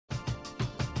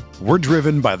We're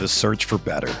driven by the search for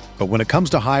better. But when it comes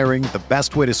to hiring, the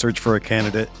best way to search for a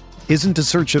candidate isn't to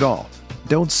search at all.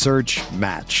 Don't search,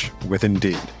 match with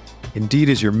Indeed. Indeed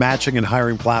is your matching and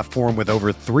hiring platform with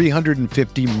over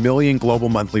 350 million global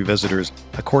monthly visitors,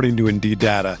 according to Indeed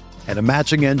data, and a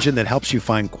matching engine that helps you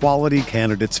find quality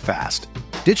candidates fast.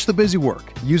 Ditch the busy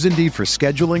work. Use Indeed for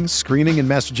scheduling, screening, and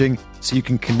messaging so you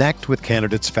can connect with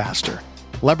candidates faster.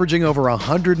 Leveraging over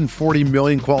 140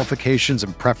 million qualifications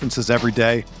and preferences every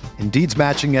day, Indeed's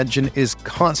matching engine is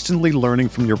constantly learning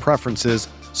from your preferences,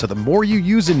 so the more you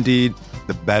use Indeed,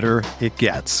 the better it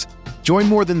gets. Join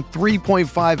more than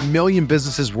 3.5 million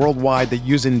businesses worldwide that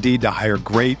use Indeed to hire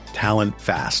great talent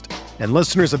fast. And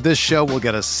listeners of this show will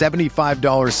get a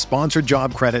 $75 sponsored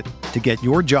job credit to get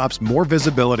your jobs more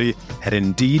visibility at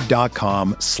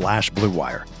Indeed.com/Blue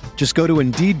Wire. Just go to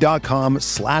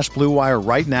Indeed.com/Blue Wire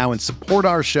right now and support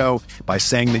our show by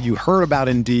saying that you heard about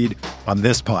Indeed on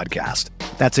this podcast.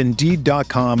 That's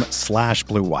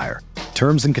Indeed.com/Blue Wire.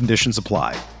 Terms and conditions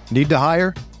apply. Need to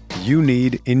hire? You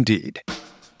need Indeed.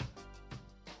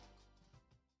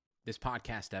 This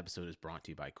podcast episode is brought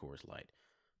to you by Coors Light.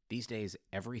 These days,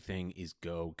 everything is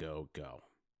go, go, go.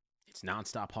 It's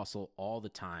nonstop hustle all the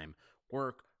time.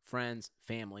 Work, friends,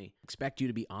 family, expect you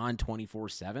to be on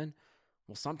 24/7.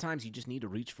 Well, sometimes you just need to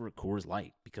reach for a Coors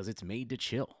Light because it's made to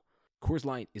chill. Coors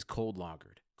Light is cold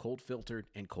lagered, cold filtered,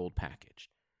 and cold packaged.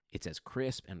 It's as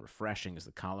crisp and refreshing as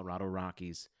the Colorado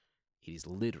Rockies. It is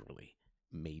literally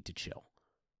made to chill.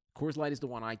 Coors Light is the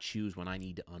one I choose when I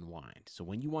need to unwind. So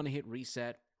when you want to hit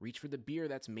reset, reach for the beer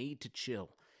that's made to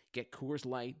chill. Get Coors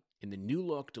Light in the new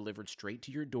look delivered straight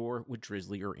to your door with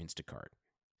Drizzly or Instacart.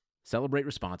 Celebrate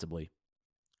responsibly.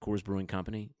 Coors Brewing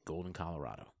Company, Golden,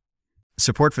 Colorado.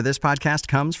 Support for this podcast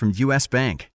comes from U.S.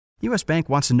 Bank. U.S. Bank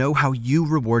wants to know how you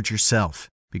reward yourself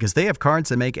because they have cards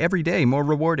that make every day more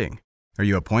rewarding. Are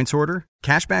you a points hoarder,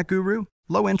 cashback guru,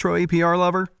 low intro APR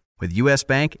lover? With U.S.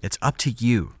 Bank, it's up to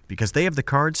you because they have the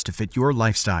cards to fit your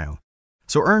lifestyle.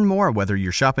 So earn more whether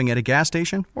you're shopping at a gas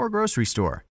station or grocery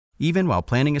store, even while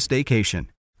planning a staycation.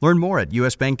 Learn more at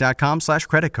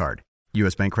usbank.com/creditcard.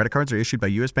 U.S. Bank credit cards are issued by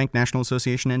U.S. Bank National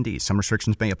Association ND. Some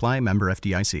restrictions may apply. Member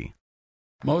FDIC.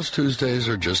 Most Tuesdays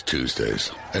are just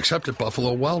Tuesdays, except at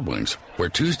Buffalo Wild Wings, where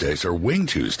Tuesdays are Wing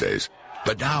Tuesdays.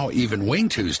 But now even Wing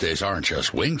Tuesdays aren't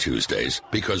just Wing Tuesdays,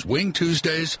 because Wing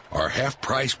Tuesdays are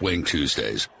half-price Wing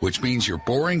Tuesdays, which means your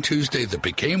boring Tuesday that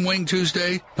became Wing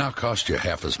Tuesday now costs you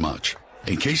half as much.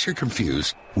 In case you're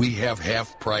confused, we have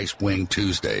half-price Wing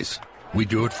Tuesdays. We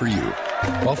do it for you.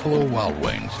 Buffalo Wild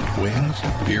Wings. Wings,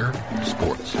 beer,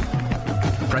 sports.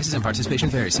 Prices and participation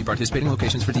vary. See participating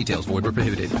locations for details. Void where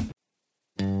prohibited.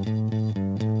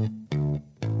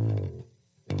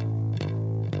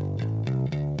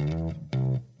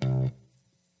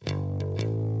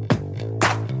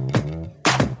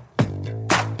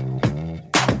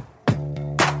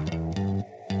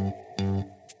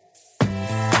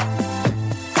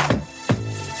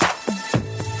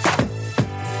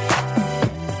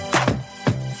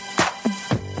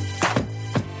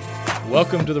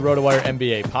 Welcome to the RotoWire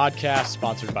NBA podcast,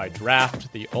 sponsored by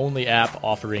Draft, the only app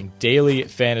offering daily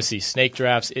fantasy snake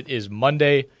drafts. It is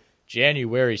Monday,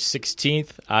 January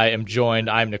 16th. I'm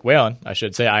Nick Whalen, I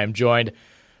should say. I am joined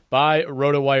by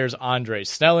RotoWire's Andre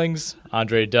Snellings.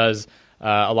 Andre does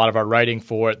a lot of our writing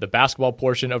for the basketball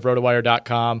portion of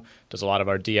RotoWire.com, does a lot of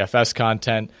our DFS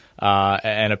content,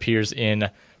 and appears in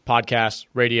podcasts,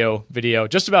 radio, video,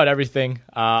 just about everything.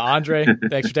 Andre,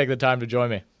 thanks for taking the time to join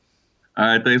me. All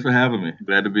right, thanks for having me.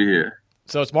 Glad to be here.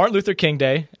 So it's Martin Luther King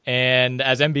Day, and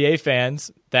as NBA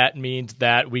fans, that means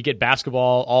that we get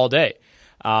basketball all day.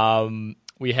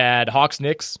 We had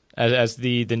Hawks-Knicks as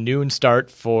the noon start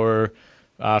for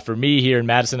me here in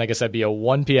Madison. I guess that'd be a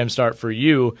 1 p.m. start for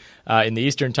you in the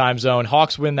Eastern time zone.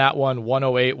 Hawks win that one,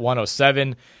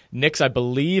 108-107. Knicks, I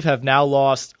believe, have now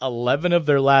lost 11 of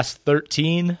their last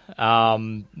 13.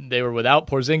 They were without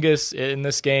Porzingis in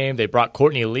this game. They brought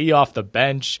Courtney Lee off the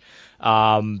bench.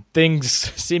 Things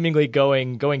seemingly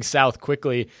going south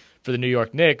quickly for the New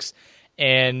York Knicks,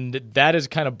 and that has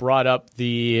kind of brought up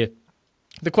the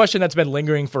question that's been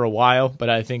lingering for a while, but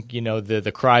I think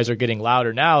the cries are getting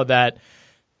louder now. That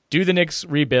do the Knicks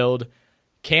rebuild?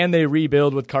 Can they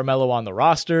rebuild with Carmelo on the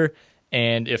roster?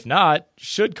 And if not,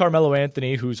 should Carmelo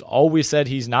Anthony, who's always said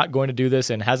he's not going to do this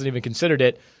and hasn't even considered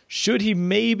it, should he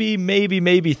maybe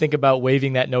think about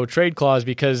waiving that no trade clause,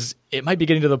 because it might be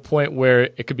getting to the point where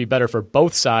it could be better for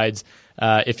both sides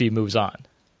if he moves on?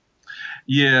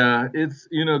 Yeah, it's,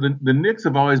 the Knicks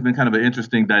have always been kind of an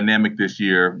interesting dynamic this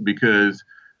year because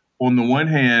on the one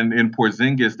hand, in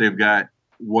Porzingis, they've got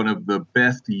one of the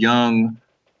best young,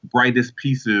 brightest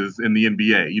pieces in the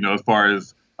NBA, as far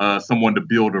as someone to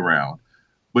build around.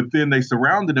 But then they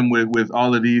surrounded him with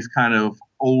all of these kind of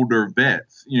older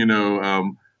vets,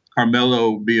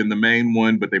 Carmelo being the main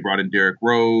one, but they brought in Derrick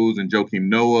Rose and Joakim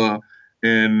Noah.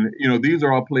 And, these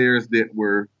are all players that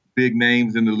were big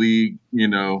names in the league,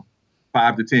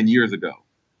 5 to 10 years ago.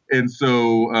 And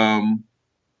so,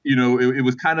 it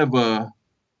was kind of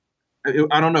it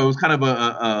was kind of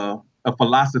a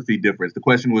philosophy difference. The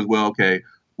question was, well, okay,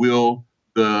 will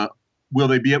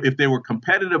they be, if they were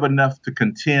competitive enough to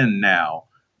contend now,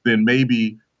 then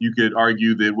maybe you could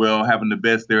argue that, well, having the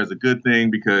vets there is a good thing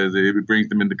because it brings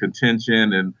them into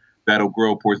contention and that'll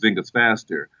grow Porzingis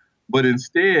faster. But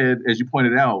instead, as you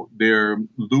pointed out, they're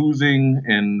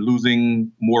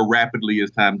losing more rapidly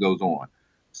as time goes on.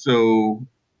 So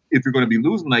if you're going to be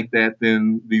losing like that,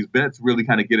 then these vets really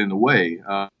kind of get in the way.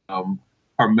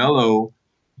 Carmelo,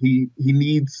 he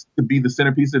needs to be the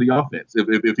centerpiece of the offense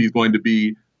if he's going to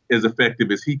be as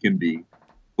effective as he can be.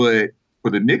 But for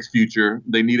the Knicks' future,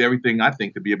 they need everything, I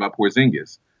think, to be about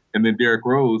Porzingis. And then Derrick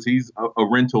Rose, he's a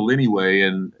rental anyway.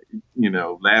 And,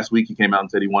 last week he came out and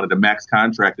said he wanted a max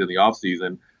contract in the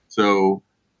offseason. So,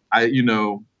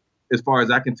 as far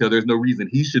as I can tell, there's no reason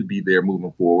he should be there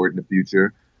moving forward in the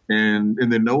future. And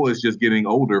then Noah is just getting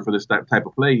older for this type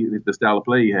of play, the style of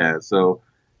play he has. So,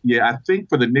 yeah, I think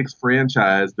for the Knicks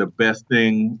franchise, the best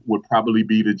thing would probably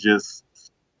be to just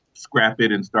scrap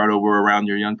it and start over around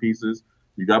your young pieces.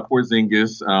 You got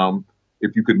Porzingis.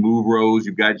 If you could move Rose,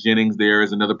 you've got Jennings there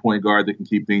as another point guard that can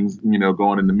keep things,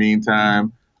 going in the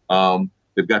meantime.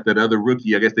 They've got that other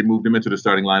rookie. I guess they moved him into the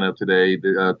starting lineup today,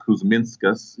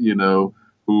 Kuzminskas,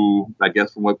 who I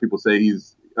guess from what people say,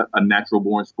 he's a natural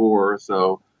born scorer.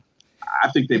 So I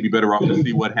think they'd be better off to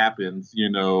see what happens,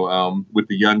 with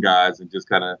the young guys and just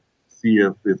kind of see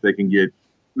if they can get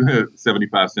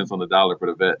 75 cents on the dollar for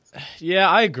the vets. Yeah,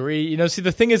 I agree. See,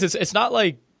 the thing is, it's not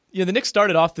like, the Knicks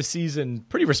started off the season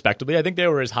pretty respectably. I think they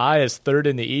were as high as third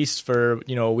in the East for,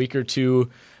 a week or two.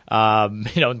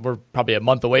 We're probably a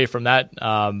month away from that,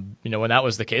 when that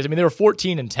was the case. I mean, they were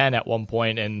 14-10 at one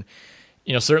point, and,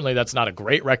 certainly that's not a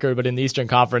great record, but in the Eastern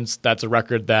Conference, that's a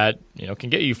record that, can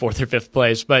get you fourth or fifth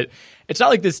place. But it's not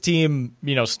like this team,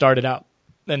 started out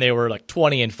and they were like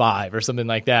 20-5 or something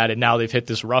like that, and now they've hit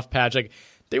this rough patch. Like,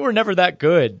 they were never that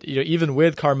good, even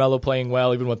with Carmelo playing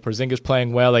well, even with Porzingis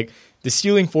playing well. Like, the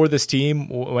ceiling for this team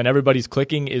when everybody's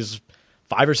clicking is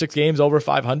 5 or 6 games over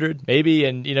 500, maybe.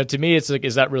 And, to me, it's like,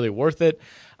 is that really worth it?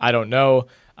 I don't know.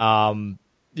 The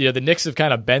Knicks have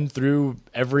kind of been through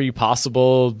every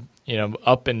possible,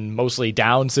 up and mostly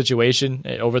down situation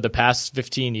over the past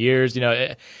 15 years.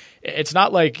 It's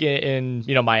not like in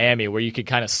Miami where you could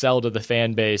kind of sell to the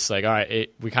fan base like, all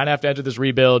right, we kind of have to enter this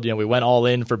rebuild. We went all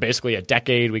in for basically a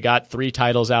decade. We got 3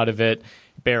 titles out of it.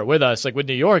 Bear with us. Like with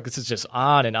New York, this is just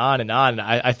on and on and on.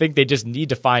 I think they just need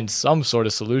to find some sort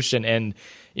of solution. And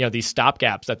these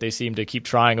stopgaps that they seem to keep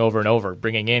trying over and over,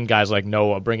 bringing in guys like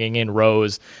Noah, bringing in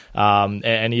Rose,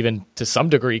 and even to some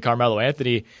degree Carmelo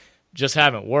Anthony, just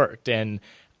haven't worked. And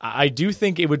I do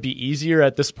think it would be easier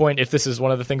at this point, if this is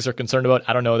one of the things they're concerned about,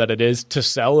 I don't know that it is, to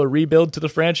sell a rebuild to the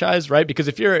franchise, right? Because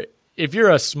if you're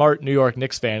a smart New York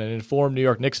Knicks fan, an informed New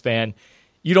York Knicks fan,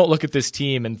 you don't look at this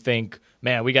team and think,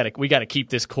 man, we got to keep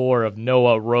this core of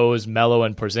Noah, Rose, Melo,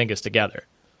 and Porzingis together.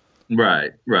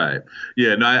 Right.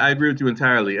 Yeah, no, I agree with you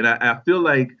entirely. And I feel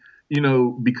like,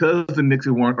 because the Knicks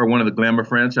are one of the glamour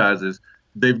franchises,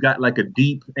 they've got like a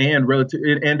deep and relative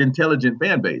and intelligent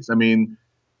fan base. I mean,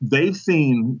 they've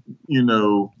seen,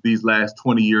 these last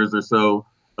 20 years or so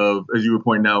of, as you were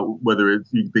pointing out, whether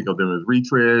it's, you think of them as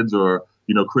retreads or,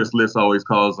 Chris Liss always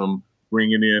calls them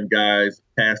bringing in guys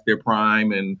past their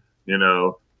prime and,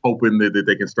 hoping that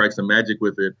they can strike some magic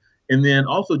with it. And then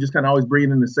also just kind of always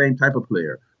bringing in the same type of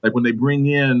player. Like when they bring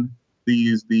in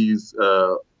these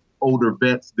older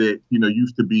vets that,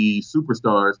 used to be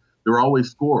superstars, they're always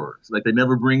scorers. Like they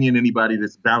never bring in anybody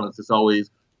that's balanced. It's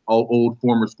always all old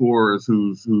former scorers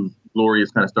whose glory is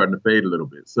kind of starting to fade a little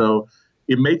bit. So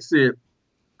it makes it,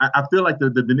 I feel like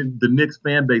the Knicks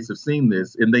fan base have seen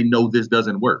this and they know this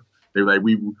doesn't work. They're like,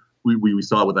 we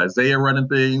saw it with Isaiah running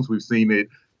things. We've seen it,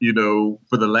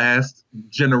 for the last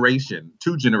generation,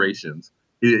 2 generations.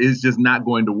 It's just not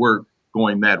going to work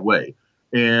going that way.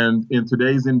 And in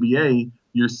today's NBA,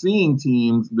 you're seeing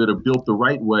teams that are built the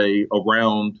right way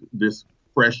around this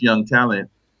fresh young talent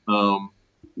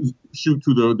shoot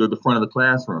to the front of the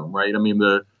classroom, right? I mean,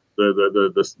 the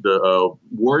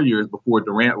Warriors before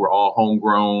Durant were all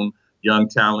homegrown young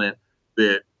talent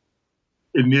that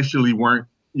initially weren't,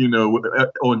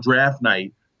 on draft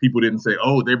night, people didn't say,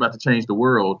 oh, they're about to change the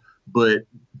world, but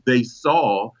they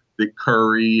saw that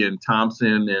Curry and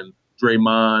Thompson and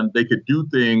Draymond, they could do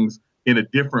things in a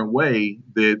different way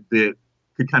that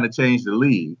could kind of change the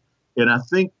league. And I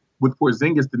think with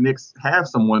Porzingis, the Knicks have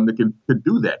someone that could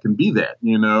do that, can be that,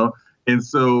 And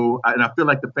so, I feel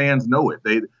like the fans know it.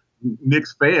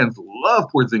 Knicks fans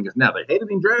love Porzingis now. They hated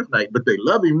him draft night, but they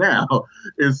love him now.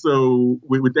 And so,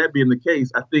 with that being the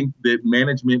case, I think that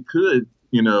management could,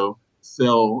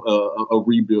 sell a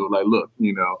rebuild. Like, look,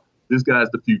 this guy's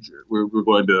the future. We're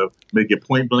going to make it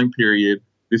point blank period.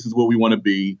 This is what we want to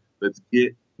be. Let's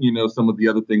get, some of the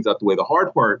other things out the way. The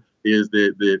hard part is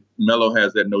that Melo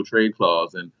has that no trade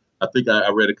clause. And I think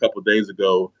I read a couple of days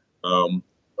ago,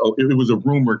 it was a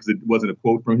rumor because it wasn't a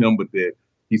quote from him, but that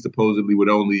he supposedly would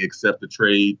only accept a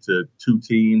trade to 2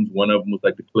 teams. One of them was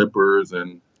like the Clippers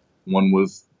and one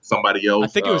was somebody else. I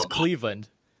think it was Cleveland.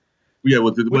 Yeah,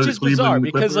 which is bizarre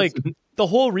because the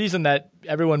whole reason that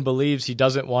everyone believes he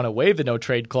doesn't want to waive the no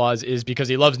trade clause is because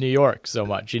he loves New York so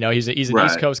much. He's an right.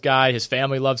 East Coast guy. His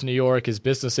family loves New York. His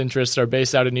business interests are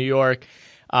based out of New York.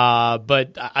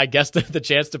 But I guess the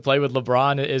chance to play with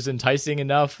LeBron is enticing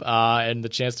enough, and the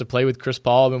chance to play with Chris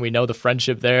Paul, and we know the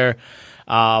friendship there.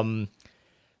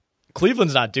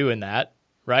 Cleveland's not doing that,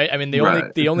 right? I mean,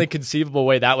 the only conceivable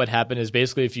way that would happen is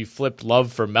basically if you flipped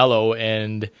Love for Melo,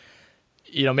 and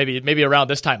maybe around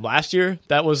this time last year,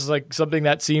 that was like something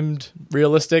that seemed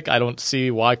realistic. I don't see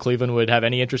why Cleveland would have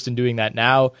any interest in doing that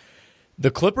now.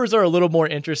 The Clippers are a little more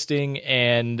interesting,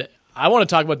 and I want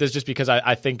to talk about this just because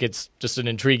I think it's just an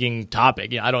intriguing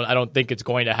topic. I don't think it's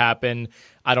going to happen.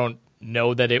 I don't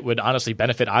know that it would honestly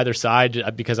benefit either side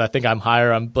because I think I'm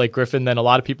higher on Blake Griffin than a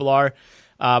lot of people are.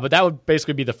 But that would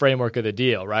basically be the framework of the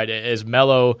deal, right? Is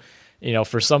Melo,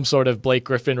 for some sort of Blake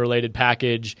Griffin related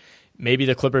package, maybe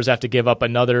the Clippers have to give up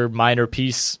another minor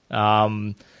piece.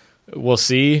 We'll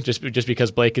see. Just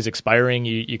because Blake is expiring,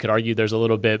 you could argue there's a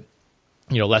little bit,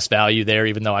 less value there,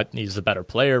 even though he's a better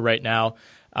player right now.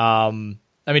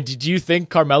 Do you think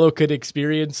Carmelo could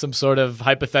experience some sort of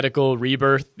hypothetical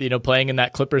rebirth, playing in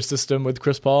that Clippers system with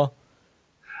Chris Paul?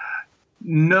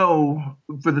 No,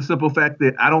 for the simple fact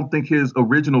that I don't think his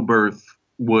original birth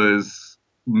was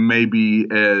maybe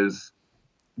as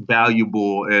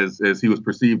valuable as he was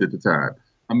perceived at the time.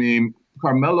 I mean,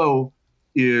 Carmelo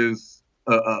is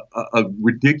a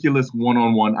ridiculous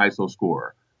one-on-one ISO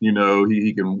scorer.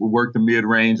 He can work the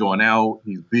mid-range on out.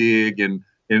 He's big. And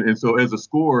so as a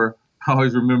scorer, I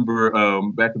always remember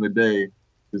back in the day,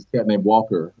 this cat named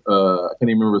Walker. I can't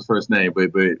even remember his first name,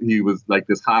 but he was like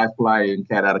this high-flying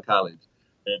cat out of college.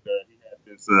 And he had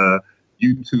this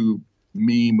YouTube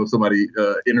meme of somebody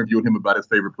interviewing him about his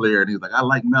favorite player. And he was like, I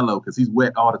like Melo because he's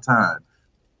wet all the time.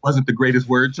 Wasn't the greatest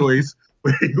word choice,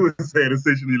 but he was saying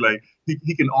essentially like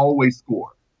he can always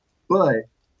score. But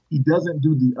he doesn't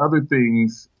do the other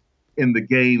things in the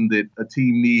game that a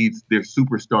team needs their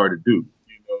superstar to do.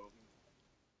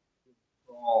 He's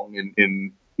strong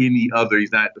in any other.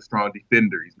 He's not a strong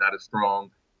defender. He's not a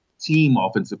strong team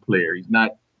offensive player. He's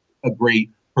not a great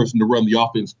person to run the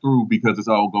offense through because it's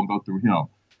all going to go through him.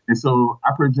 And so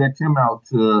I project him out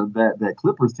to that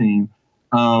Clippers team.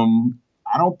 I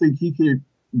don't think he could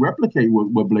replicate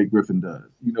what Blake Griffin does.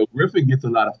 Griffin gets a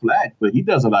lot of flack, but he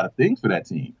does a lot of things for that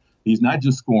team. He's not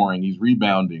just scoring; he's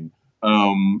rebounding.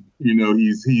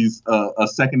 He's a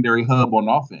secondary hub on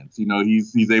offense.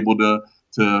 He's able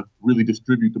to really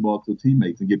distribute the ball to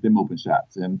teammates and get them open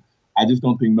shots. And I just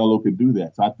don't think Melo could do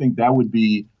that. So I think that would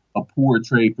be a poor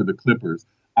trade for the Clippers.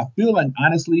 I feel like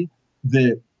honestly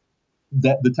that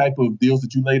the type of deals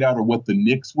that you laid out are what the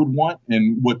Knicks would want,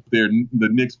 and what the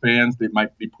Knicks fans that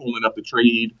might be pulling up the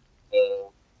trade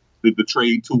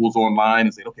trade tools online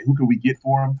and saying, okay, who can we get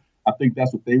for him? I think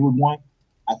that's what they would want.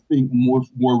 I think more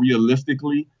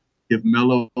realistically, if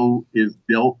Melo is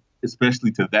dealt,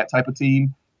 especially to that type of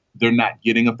team, they're not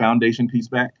getting a foundation piece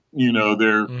back.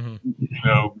 They're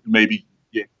maybe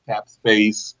get cap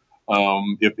space.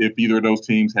 If either of those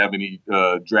teams have any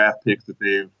draft picks that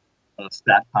they've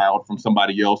stockpiled from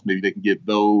somebody else, maybe they can get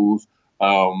those.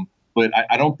 But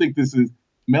I don't think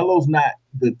Melo's not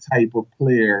the type of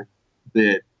player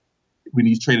that when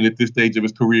he's traded at this stage of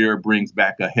his career brings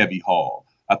back a heavy haul.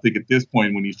 I think at this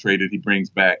point when he's traded, he brings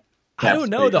back. I don't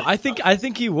know though. I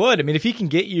think he would. I mean, if he can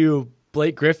get you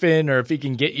Blake Griffin, or if he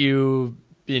can get you,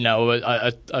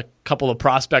 a couple of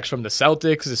prospects from the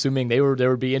Celtics, assuming there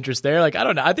would be interest there. Like, I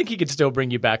don't know. I think he could still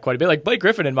bring you back quite a bit. Like Blake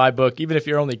Griffin, in my book, even if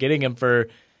you're only getting him for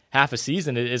half a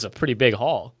season, it is a pretty big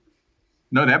haul.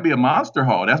 No, that'd be a monster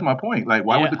haul. That's my point. Like,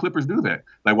 why would the Clippers do that?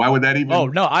 Like, why would that even? Oh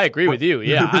no, I agree with you.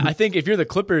 Yeah, I think if you're the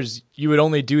Clippers, you would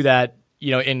only do that,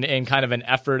 in kind of an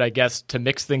effort, I guess, to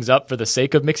mix things up for the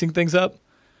sake of mixing things up.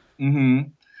 Mm-hmm.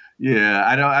 Yeah,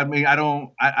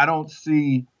 I don't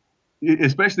see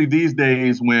especially these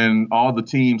days when all the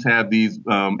teams have these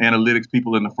analytics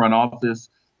people in the front office,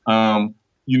 a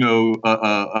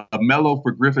Melo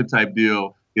for Griffin type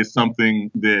deal is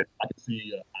something that I can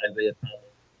see Isaiah Thomas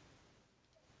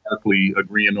Barkley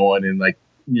agreeing on in the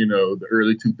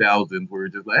early 2000s, where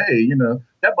it's just like, hey,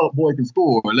 that boy can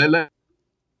score.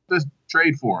 Let's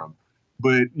trade for him.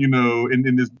 But,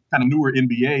 in this kind of newer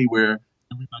NBA where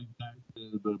everybody,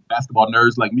 the basketball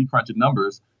nerds like me crunching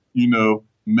numbers,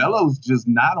 Melo's just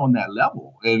not on that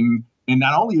level. And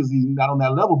not only is he not on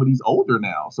that level, but he's older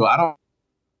now. So I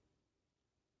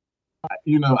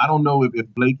don't know if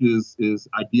Blake is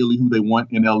ideally who they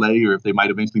want in LA, or if they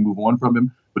might eventually move on from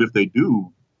him. But if they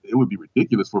do, it would be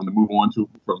ridiculous for him to move on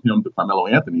from him to Carmelo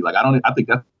Anthony. I think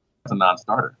that's a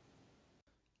non-starter.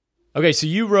 Okay, so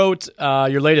you wrote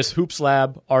your latest Hoops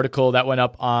Lab article that went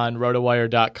up on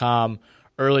rotowire.com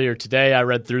earlier today. I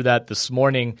read through that this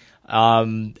morning,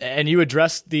 and you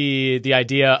addressed the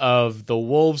idea of the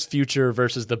Wolves' future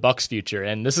versus the Bucks' future.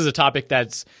 And this is a topic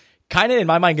that's kind of, in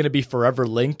my mind, going to be forever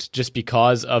linked just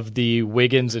because of the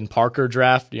Wiggins and Parker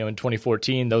draft, in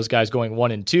 2014, those guys going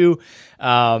 1 and 2,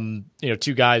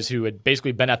 two guys who had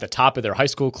basically been at the top of their high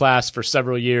school class for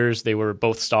several years. They were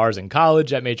both stars in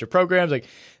college at major programs.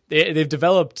 They've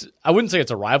developed, I wouldn't say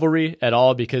it's a rivalry at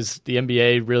all, because the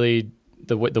NBA really,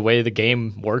 the way the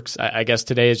game works, I guess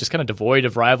today, is just kind of devoid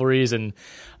of rivalries, and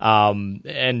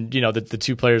the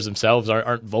two players themselves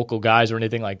aren't vocal guys or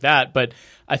anything like that. But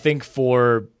I think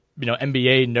for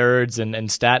NBA nerds and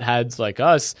stat heads like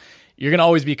us, you're going to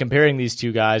always be comparing these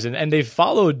two guys, and they've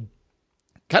followed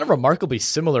kind of remarkably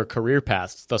similar career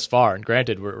paths thus far. And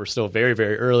granted, we're still very,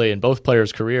 very early in both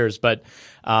players' careers, but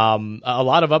a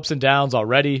lot of ups and downs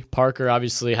already. Parker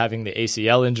obviously having the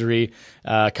ACL injury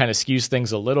kind of skews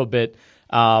things a little bit.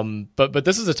 But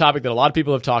this is a topic that a lot of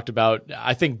people have talked about.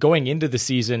 I think going into the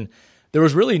season, there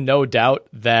was really no doubt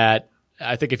that,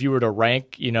 I think if you were to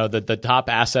rank, the top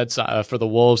assets for the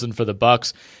Wolves and for the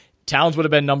Bucks, Towns would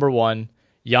have been number 1.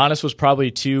 Giannis was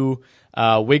probably 2.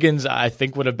 Wiggins, I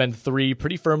think, would have been 3,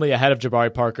 pretty firmly ahead of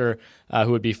Jabari Parker,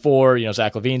 who would be 4.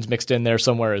 Zach LaVine's mixed in there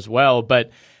somewhere as well.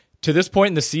 But to this point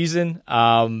in the season,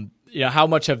 how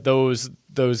much have those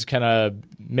kind of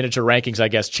miniature rankings, I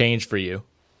guess, changed for you?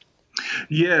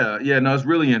 Yeah, no, it's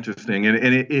really interesting, and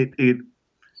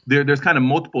there's kind of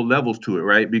multiple levels to it,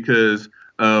 right? Because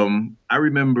I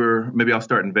remember, maybe I'll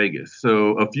start in Vegas.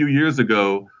 So a few years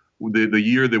ago, the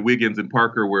year that Wiggins and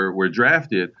Parker were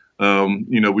drafted,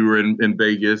 we were in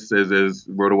Vegas, as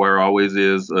RotoWire always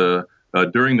is,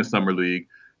 during the summer league.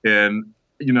 And,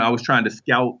 I was trying to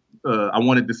scout. I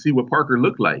wanted to see what Parker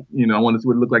looked like. I wanted to see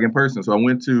what it looked like in person. So I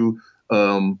went to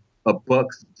a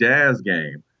Bucks Jazz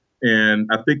game. And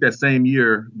I think that same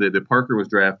year that Parker was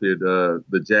drafted,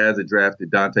 the Jazz had drafted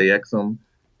Dante Exum.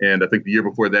 And I think the year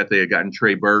before that, they had gotten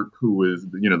Trey Burke, who was,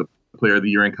 the player of the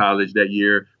year in college that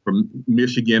year from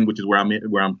Michigan, which is where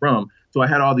I'm from. So I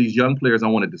had all these young players I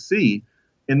wanted to see.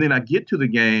 And then I get to the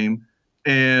game,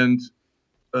 and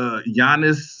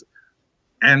Giannis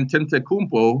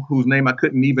Antetokounmpo, whose name I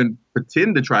couldn't even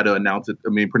pretend to try to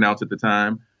pronounce at the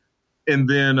time. And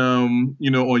then, on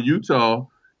Utah,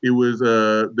 it was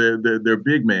their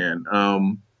big man,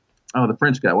 the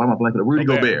French guy. Why am I blanking? Rudy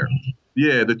Gobert.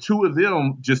 Yeah, the two of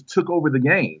them just took over the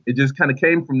game. It just kind of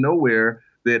came from nowhere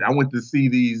that I went to see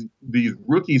these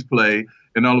rookies play,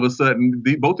 and all of a sudden,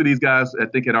 both of these guys, I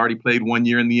think, had already played 1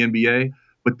 year in the NBA,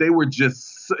 but they were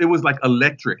it was like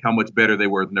electric how much better they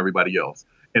were than everybody else.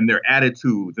 And their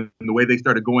attitudes and the way they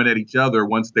started going at each other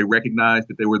once they recognized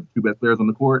that they were the two best players on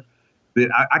the court, that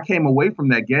I came away from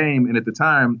that game, and at the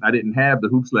time, I didn't have the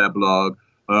Hoops Lab blog,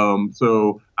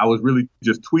 so I was really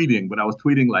just tweeting, but I was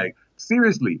tweeting like,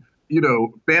 seriously,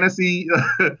 fantasy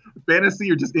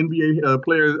or just NBA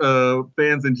players,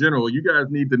 fans in general, you guys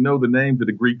need to know the names of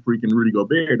the Greek Freak and Rudy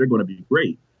Gobert. They're going to be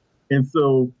great. And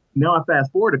so now I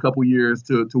fast forward a couple years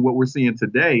to what we're seeing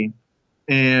today.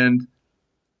 And,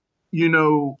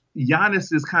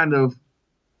 Giannis is kind of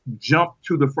jumped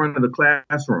to the front of the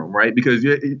classroom, right? Because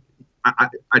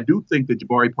I do think that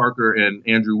Jabari Parker and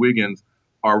Andrew Wiggins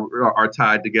are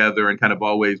tied together and kind of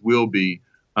always will be.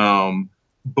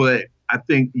 But I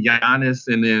think Giannis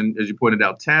and then, as you pointed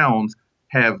out, Towns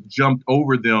have jumped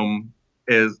over them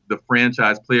as the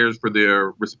franchise players for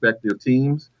their respective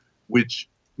teams, which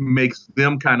makes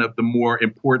them kind of the more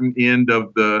important end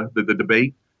of the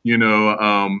debate,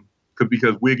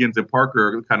 because Wiggins and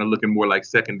Parker are kind of looking more like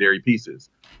secondary pieces.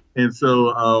 And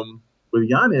so with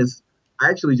Giannis, I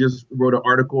actually just wrote an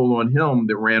article on him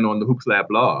that ran on the Hoops Lab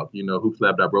blog,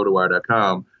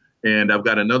 hoopslab.rotowire.com. And I've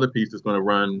got another piece that's going to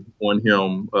run on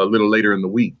him a little later in the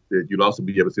week that you'll also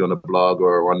be able to see on the blog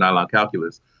or on Nylon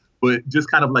Calculus. but just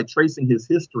kind of like tracing his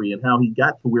history and how he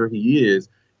got to where he is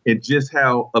and just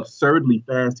how absurdly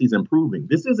fast he's improving.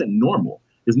 This isn't normal.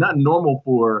 It's not normal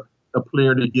for a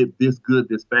player to get this good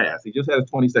this fast. He just had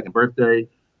his 22nd birthday.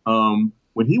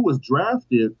 When he was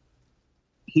drafted,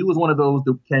 he was one of those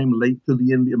that came late to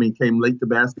the NBA. I mean, came late to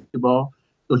basketball.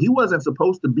 So he wasn't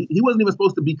even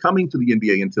supposed to be coming to the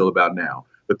NBA until about now.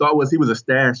 The thought was he was a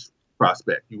stash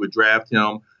prospect. You would draft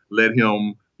him, let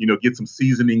him, get some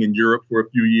seasoning in Europe for a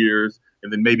few years,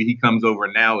 and then maybe he comes over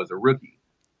now as a rookie.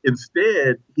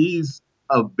 Instead, he's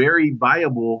a very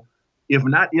viable, if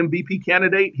not MVP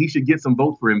candidate, he should get some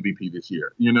votes for MVP this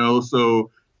year,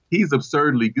 so he's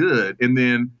absurdly good. And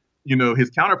then, his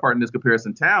counterpart in this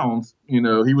comparison, Towns, he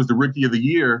was the rookie of the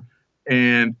year,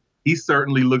 and he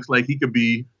certainly looks like he could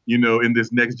be, in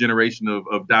this next generation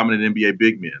of dominant NBA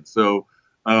big men. So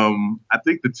I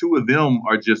think the two of them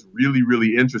are just really,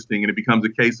 really interesting. And it becomes a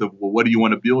case of, well, what do you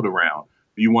want to build around?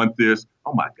 Do you want this?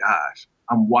 Oh, my gosh,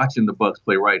 I'm watching the Bucks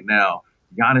play right now.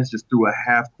 Giannis just threw a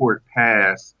half-court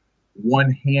pass,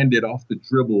 one-handed off the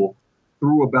dribble,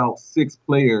 threw about 6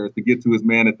 players to get to his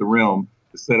man at the rim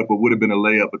to set up what would have been a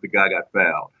layup, but the guy got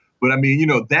fouled. But, I mean,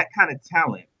 that kind of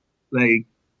talent, like,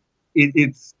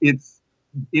 it's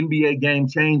NBA game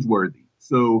change worthy.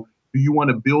 So do you want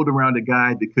to build around a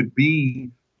guy that could be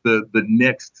the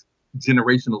next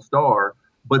generational star,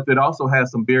 but that also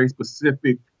has some very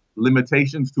specific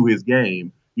limitations to his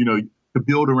game? To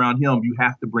build around him, you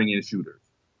have to bring in shooters.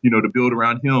 To build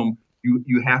around him,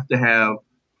 you have to have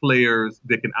players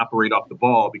that can operate off the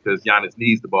ball because Giannis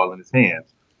needs the ball in his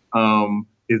hands.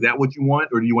 Is that what you want?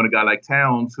 Or do you want a guy like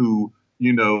Towns who,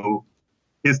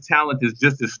 his talent is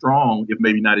just as strong, if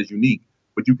maybe not as unique,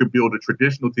 but you could build a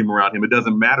traditional team around him. It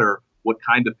doesn't matter what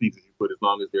kind of pieces you put as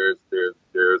long as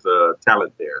there's a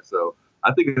talent there. So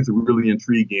I think it's a really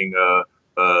intriguing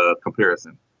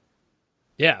comparison.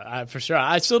 Yeah, for sure.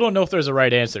 I still don't know if there's a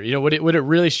right answer. Would it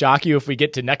really shock you if we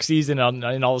get to next season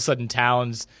and all of a sudden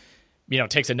Towns,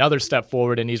 takes another step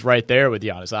forward and he's right there with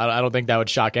Giannis? I don't think that would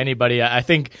shock anybody. I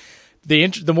think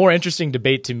the more interesting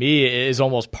debate to me is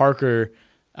almost Parker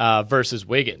versus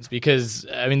Wiggins, because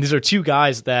these are two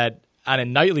guys that on a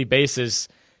nightly basis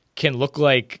can look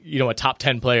like a top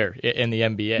 10 player in the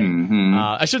NBA. Mm-hmm.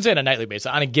 I shouldn't say on a nightly basis,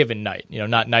 on a given night,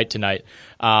 not night to night.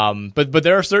 But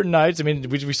there are certain nights.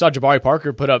 We saw Jabari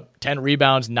Parker put up 10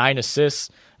 rebounds, 9 assists,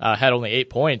 had only 8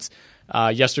 points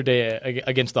yesterday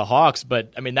against the Hawks.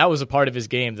 But that was a part of his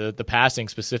game, the passing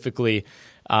specifically.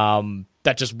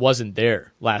 That just wasn't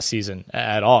there last season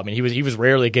at all. He was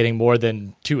rarely getting more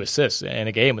than 2 assists in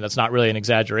a game, and that's not really an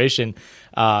exaggeration.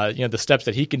 The steps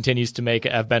that he continues to make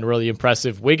have been really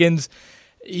impressive. Wiggins,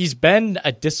 he's been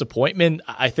a disappointment,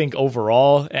 I think,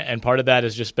 overall, and part of that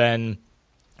has just been,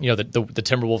 the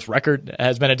Timberwolves record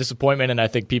has been a disappointment, and I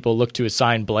think people look to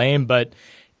assign blame. But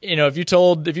if you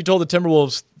told the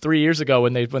Timberwolves 3 years ago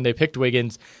when they picked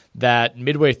Wiggins that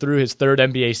midway through his third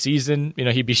NBA season,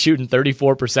 he'd be shooting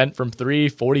 34% from 3,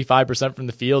 45% from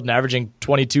the field, and averaging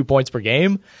 22 points per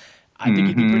game, I think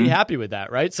he'd be pretty happy with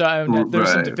that, right? So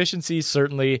there's some deficiencies.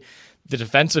 Certainly, the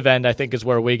defensive end, I think, is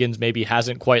where Wiggins maybe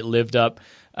hasn't quite lived up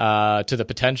to the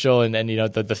potential and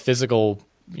the physical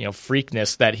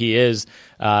freakness that he is,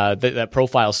 that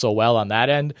profiles so well on that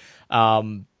end.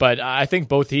 But I think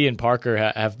both he and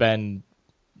Parker have been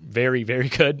very, very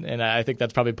good, and I think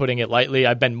that's probably putting it lightly.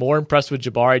 I've been more impressed with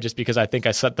Jabari just because I think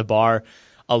I set the bar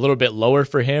a little bit lower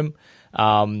for him,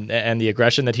 and the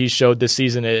aggression that he showed this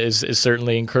season is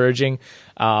certainly encouraging.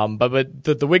 But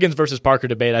the Wiggins versus Parker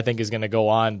debate, I think, is going to go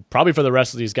on probably for the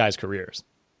rest of these guys' careers.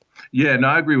 Yeah, no,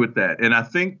 I agree with that. And I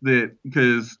think that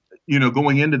because,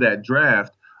 going into that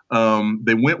draft,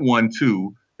 they went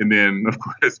 1-2. And then, of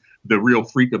course, the real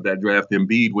freak of that draft,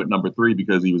 Embiid, went number 3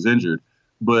 because he was injured.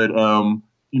 But,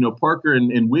 Parker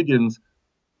and Wiggins,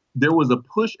 there was a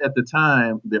push at the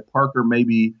time that Parker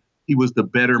maybe he was the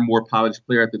better, more polished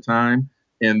player at the time,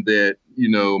 and that,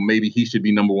 maybe he should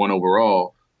be number 1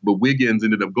 overall. But Wiggins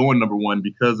ended up going number 1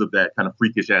 because of that kind of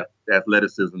freakish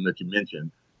athleticism that you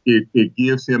mentioned. It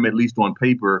gives him, at least on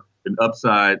paper, an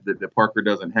upside that Parker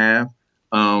doesn't have.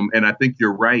 And I think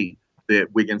you're right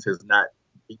that Wiggins has not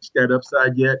reached that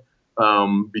upside yet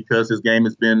because his game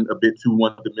has been a bit too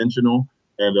one-dimensional.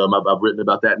 And I've written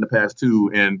about that in the past,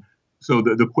 too. And so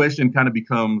the question kind of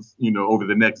becomes, over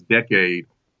the next decade,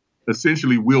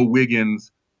 essentially, will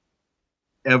Wiggins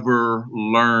ever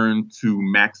learn to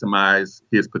maximize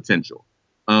his potential?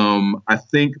 I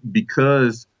think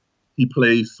because he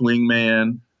plays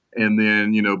swingman and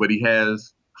then, but he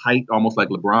has height almost like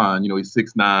LeBron. He's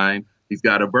 6'9". He's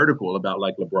got a vertical about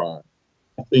like LeBron.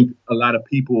 I think a lot of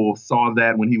people saw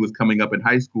that when he was coming up in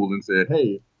high school and said,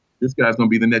 hey, this guy's going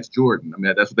to be the next Jordan. I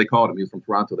mean, that's what they called him. He was from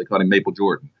Toronto. They called him Maple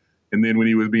Jordan. And then when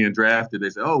he was being drafted, they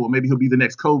said, oh, well, maybe he'll be the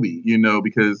next Kobe,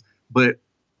 but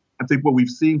I think what we've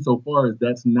seen so far is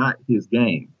that's not his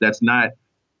game. That's not,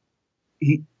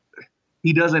 he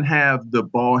doesn't have the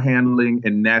ball handling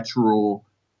and natural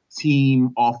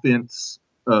team offense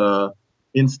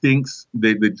instincts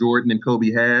that Jordan and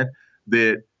Kobe had,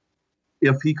 that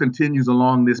if he continues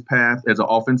along this path as an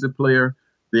offensive player,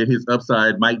 that his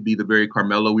upside might be the very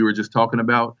Carmelo we were just talking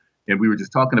about. And we were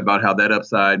just talking about how that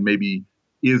upside maybe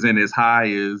isn't as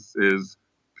high as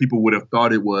people would have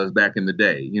thought it was back in the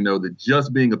day. That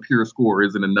just being a pure scorer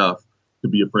isn't enough to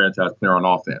be a franchise player on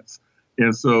offense.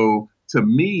 And so to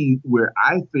me, where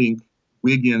I think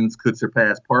Wiggins could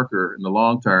surpass Parker in the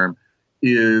long term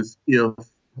is if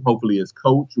hopefully his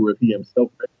coach or if he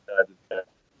himself recognizes that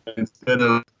instead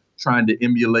of trying to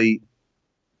emulate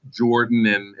Jordan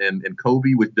and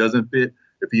Kobe, which doesn't fit,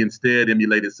 if he instead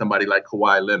emulated somebody like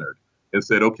Kawhi Leonard and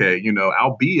said, okay,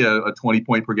 I'll be a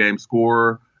 20-point per game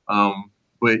scorer,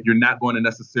 but you're not going to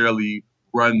necessarily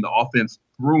run the offense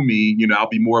through me. I'll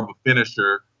be more of a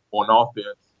finisher on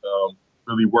offense,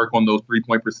 really work on those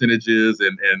 3-point percentages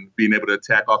and being able to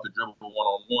attack off the dribble for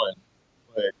one-on-one,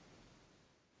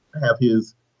 but have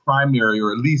his primary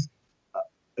or at least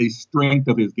a strength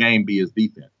of his game be his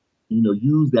defense.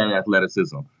 Use that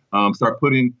athleticism. I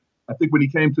think when he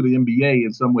came to the NBA,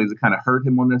 in some ways it kind of hurt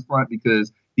him on this front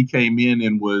because he came in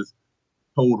and was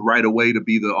told right away to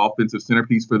be the offensive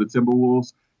centerpiece for the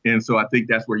Timberwolves. And so I think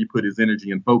that's where he put his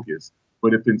energy and focus.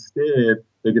 But if instead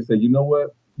they could say, you know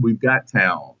what, we've got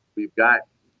Towns, we've got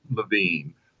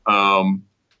Levine,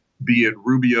 be it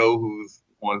Rubio, who's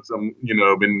on some,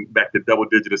 been back to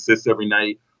double-digit assists every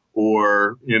night,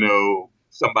 or,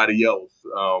 somebody else.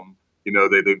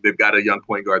 They've got a young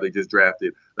point guard they just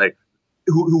drafted. Like,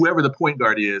 whoever the point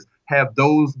guard is, have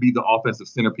those be the offensive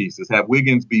centerpieces. Have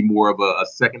Wiggins be more of a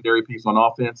secondary piece on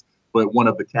offense, but one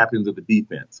of the captains of the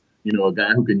defense. A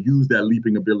guy who can use that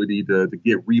leaping ability to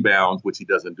get rebounds, which he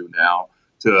doesn't do now,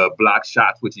 to block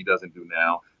shots, which he doesn't do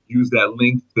now, use that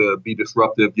length to be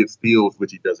disruptive, get steals,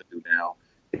 which he doesn't do now.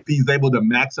 If he's able to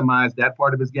maximize that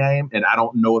part of his game, and I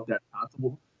don't know if that's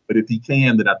possible, but if he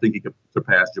can, then I think he could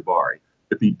surpass Jabari.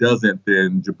 If he doesn't,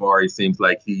 then Jabari seems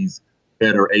like he's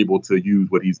better able to use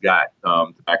what he's got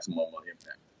to maximum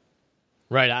impact.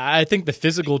 Right. I think the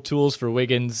physical tools for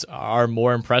Wiggins are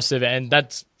more impressive, and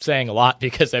that's saying a lot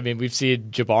because, we've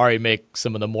seen Jabari make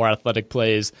some of the more athletic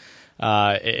plays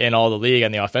in all the league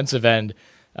on the offensive end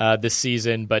this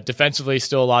season, but defensively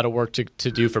still a lot of work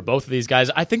to do for both of these guys.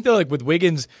 I think, though, with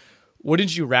Wiggins,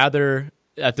 wouldn't you rather,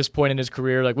 at this point in his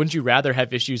career, wouldn't you rather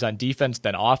have issues on defense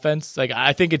than offense?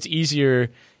 I think it's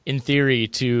easier in theory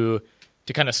to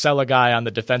kind of sell a guy on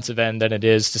the defensive end than it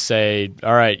is to say,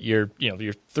 all right, you're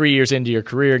 3 years into your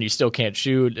career and you still can't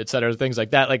shoot, et cetera, things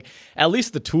like that. At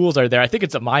least the tools are there. I think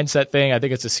it's a mindset thing. I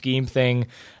think it's a scheme thing.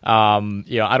 I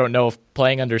don't know if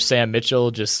playing under Sam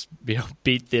Mitchell just,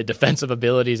 beat the defensive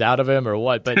abilities out of him or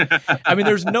what, but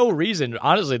there's no reason,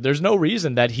 honestly,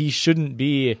 that he shouldn't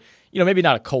be, maybe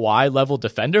not a Kawhi level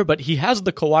defender, but he has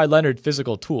the Kawhi Leonard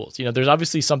physical tools. There's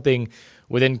obviously something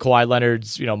within Kawhi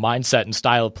Leonard's, mindset and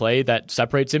style of play that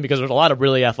separates him because there's a lot of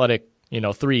really athletic,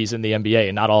 threes in the NBA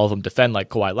and not all of them defend like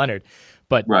Kawhi Leonard.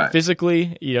 But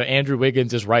physically, Andrew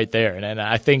Wiggins is right there. And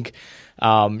I think,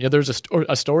 there's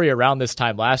a story around this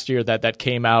time last year that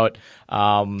came out,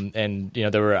 and,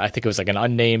 there were, I think it was an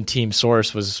unnamed team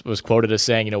source was quoted as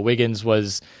saying, Wiggins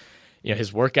was,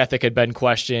 his work ethic had been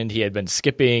questioned. He had been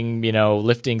skipping,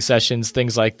 lifting sessions,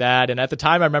 things like that. And at the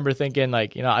time I remember thinking I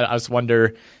just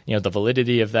wonder, the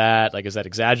validity of that, is that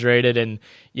exaggerated? And,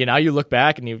 now you look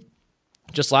back and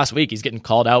just last week, he's getting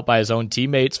called out by his own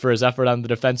teammates for his effort on the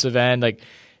defensive end.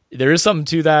 There is something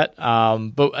to that.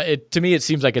 But to me, it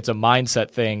seems like it's a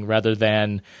mindset thing rather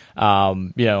than,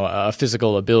 a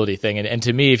physical ability thing. And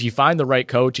to me, if you find the right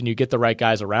coach and you get the right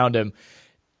guys around him,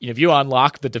 if you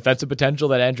unlock the defensive potential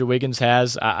that Andrew Wiggins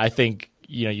has, I think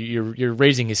you're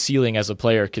raising his ceiling as a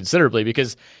player considerably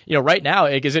because right now,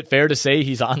 is it fair to say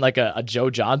he's on a Joe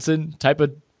Johnson type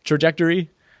of trajectory?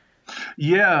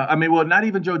 Yeah, not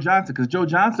even Joe Johnson, because Joe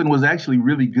Johnson was actually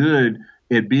really good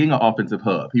at being an offensive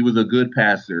hub. He was a good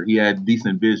passer. He had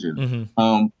decent vision.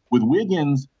 Mm-hmm. With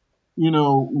Wiggins,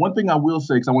 one thing I will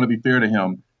say, because I want to be fair to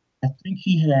him, I think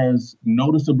he has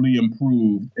noticeably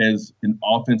improved as an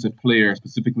offensive player,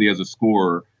 specifically as a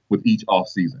scorer, with each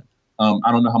offseason.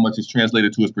 I don't know how much is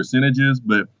translated to his percentages,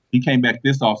 but he came back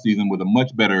this offseason with a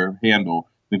much better handle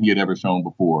than he had ever shown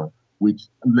before, which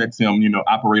lets him,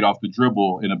 operate off the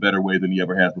dribble in a better way than he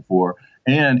ever has before.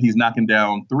 And he's knocking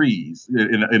down threes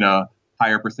in a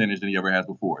higher percentage than he ever has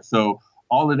before. So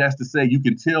all of that's to say, you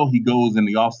can tell he goes in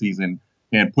the offseason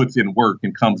and puts in work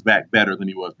and comes back better than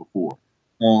he was before.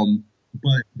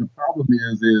 But the problem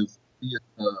is he is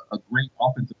a great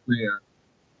offensive player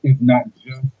is not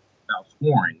just about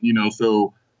scoring,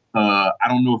 So I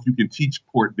don't know if you can teach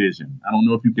court vision. I don't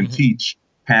know if you can teach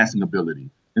passing ability.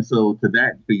 And so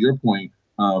to your point,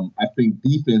 I think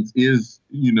defense is,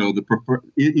 it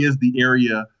is the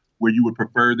area where you would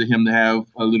prefer him to have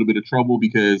a little bit of trouble,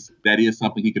 because that is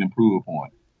something he can improve upon.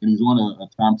 And he's on a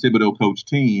Tom Thibodeau coach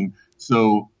team.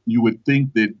 So you would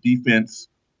think that defense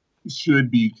should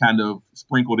be kind of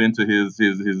sprinkled into his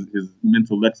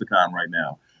mental lexicon right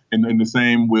now. And the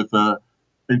same with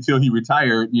until he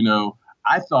retired,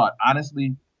 I thought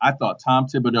Tom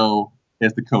Thibodeau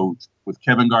as the coach with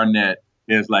Kevin Garnett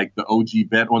as like the OG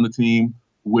vet on the team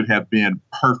would have been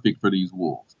perfect for these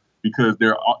Wolves, because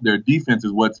their defense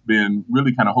is what's been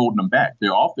really kind of holding them back.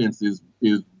 Their offense is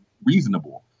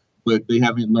reasonable, but they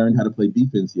haven't learned how to play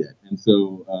defense yet. And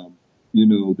so,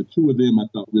 the two of them I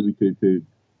thought really could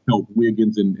help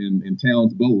Wiggins and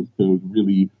Towns both to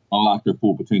really unlock their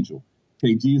full potential.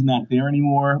 KG's not there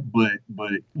anymore, but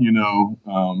Thibodeau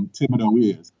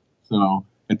is. So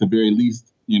at the very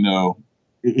least,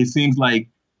 it seems like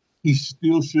he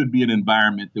still should be an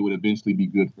environment that would eventually be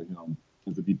good for him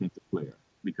as a defensive player,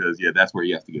 because that's where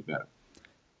he has to get better.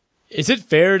 Is it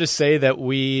fair to say that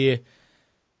we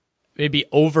maybe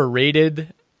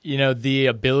overrated, the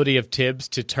ability of Tibbs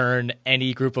to turn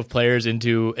any group of players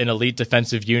into an elite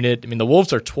defensive unit? I mean, the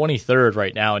Wolves are 23rd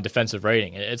right now in defensive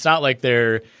rating. It's not like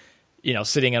they're,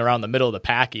 sitting around the middle of the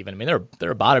pack even. I mean,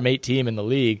 they're a bottom 8 team in the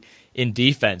league in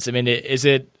defense. I mean, is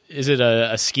it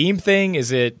a scheme thing?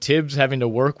 Is it Tibbs having to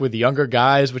work with younger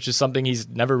guys, which is something he's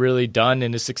never really done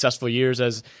in his successful years?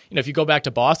 As if you go back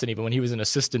to Boston, even when he was an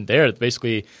assistant there,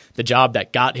 basically the job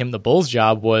that got him the Bulls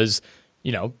job was,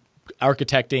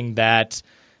 architecting that,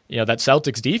 that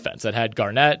Celtics defense that had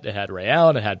Garnett, it had Ray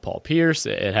Allen, it had Paul Pierce,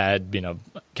 it had,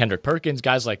 Kendrick Perkins,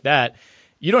 guys like that.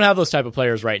 You don't have those type of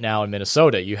players right now in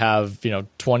Minnesota. You have,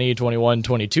 20, 21,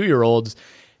 22-year-olds.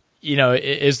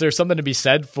 Is there something to be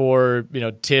said for,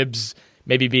 Tibbs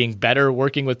maybe being better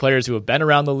working with players who have been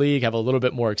around the league, have a little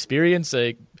bit more experience?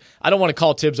 I don't want to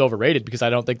call Tibbs overrated, because I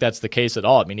don't think that's the case at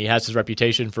all. I mean, he has his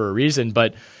reputation for a reason,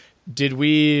 but what did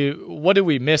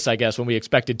we miss, I guess, when we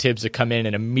expected Tibbs to come in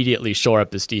and immediately shore up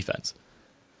this defense?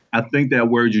 I think that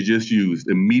word you just used,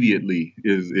 immediately,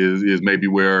 is maybe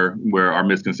where our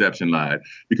misconception lied,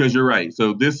 because you're right.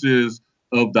 So this is,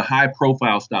 of the high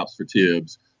profile stops for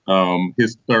Tibbs,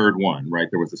 his third one, right?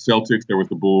 There was the Celtics, there was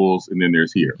the Bulls, and then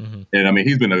there's here. Mm-hmm. And I mean,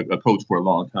 he's been a coach for a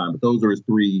long time, but those are his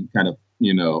three kind of,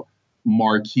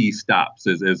 marquee stops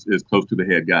as close to the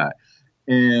head guy.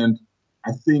 And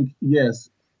I think, yes,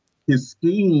 his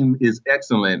scheme is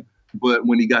excellent, but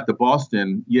when he got to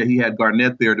Boston, he had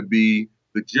Garnett there to be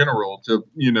the general, to,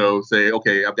 say,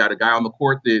 okay, I've got a guy on the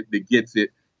court that gets it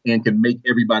and can make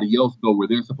everybody else go where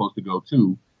they're supposed to go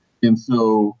too. And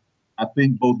so I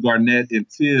think both Garnett and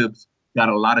Tibbs got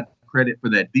a lot of credit for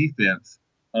that defense.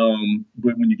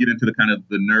 But when you get into the kind of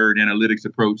the nerd analytics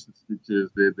approach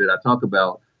that I talk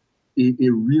about,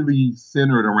 it really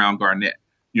centered around Garnett.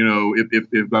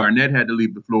 If Garnett had to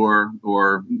leave the floor,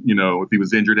 or, if he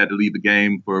was injured, had to leave the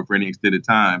game for any extended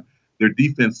time, their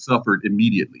defense suffered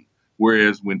immediately.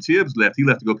 Whereas when Tibbs left, he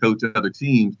left to go coach other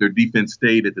teams. Their defense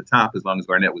stayed at the top as long as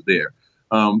Garnett was there.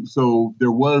 So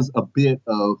there was a bit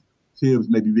of Tibbs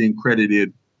maybe being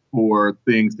credited for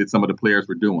things that some of the players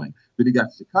were doing. Then he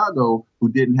got to Chicago, who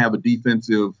didn't have a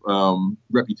defensive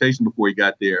reputation before he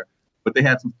got there, but they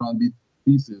had some strong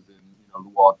pieces in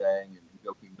Luol Deng and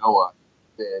Joakim Noah.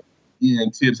 That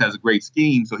Tibbs has a great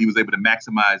scheme, so he was able to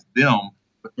maximize them,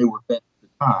 but they were at the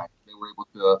time. They were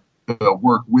able to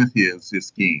work with his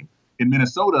scheme. In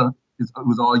Minnesota, it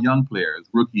was all young players,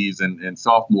 rookies and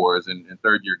sophomores and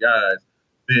third-year guys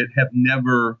that have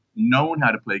never known how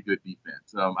to play good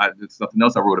defense. It's something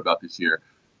else I wrote about this year.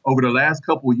 Over the last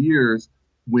couple of years,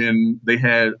 when they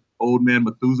had old man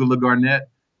Methuselah Garnett,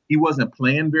 he wasn't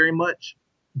playing very much,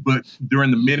 but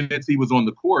during the minutes he was on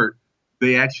the court,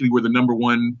 they actually were the number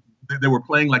one. They were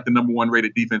playing like the number one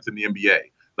rated defense in the NBA.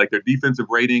 Like their defensive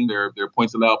rating, their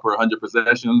points allowed per 100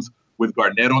 possessions with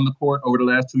Garnett on the court over the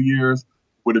last 2 years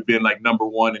would have been like number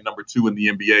one and number two in the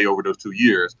NBA over those 2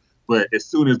 years. But as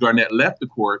soon as Garnett left the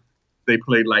court, they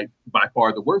played like by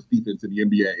far the worst defense in the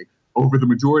NBA over the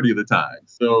majority of the time.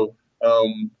 So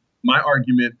my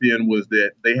argument then was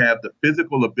that they have the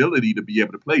physical ability to be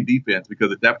able to play defense,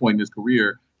 because at that point in his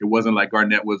career, it wasn't like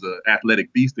Garnett was an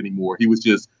athletic beast anymore. He was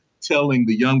just telling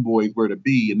the young boys where to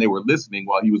be, and they were listening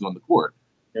while he was on the court.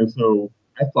 And so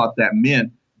I thought that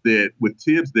meant that with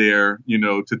Tibbs there,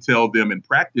 to tell them in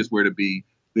practice where to be,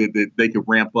 that they could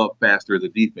ramp up faster as a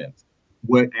defense.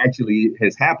 What actually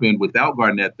has happened without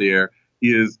Garnett there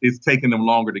is it's taken them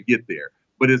longer to get there.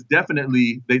 But it's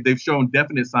definitely, they've shown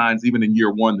definite signs even in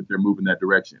year one that they're moving that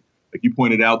direction. Like you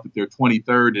pointed out that they're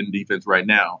 23rd in defense right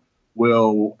now.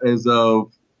 Well, as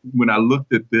of when I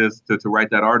looked at this to write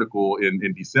that article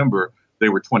in December, they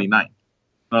were 29th.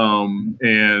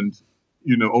 And,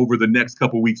 over the next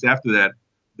couple of weeks after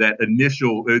that,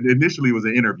 initially was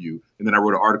an interview, and then I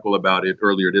wrote an article about it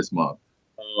earlier this month.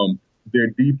 Their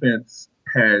defense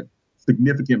had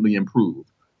significantly improved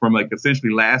from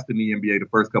essentially last in the NBA the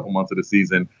first couple months of the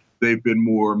season. They've been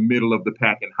more middle of the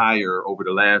pack and higher over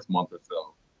the last month or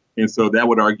so. And so that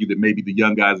would argue that maybe the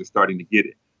young guys are starting to get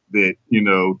it, that,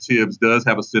 Tibbs does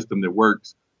have a system that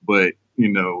works, but,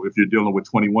 if you're dealing with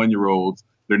 21-year-olds,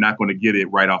 they're not going to get it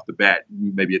right off the bat.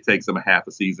 Maybe it takes them a half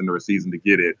a season or a season to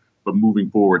get it, but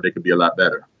moving forward, they could be a lot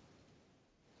better.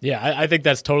 Yeah, I think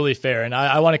that's totally fair. And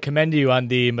I want to commend you on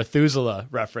the Methuselah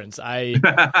reference. I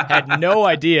had no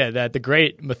idea that the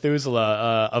great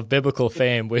Methuselah of biblical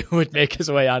fame would make his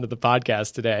way onto the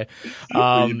podcast today.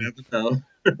 You never know.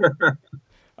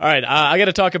 All right, I got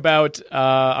to talk about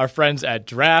our friends at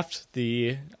Draft,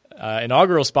 the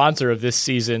inaugural sponsor of this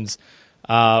season's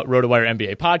RotoWire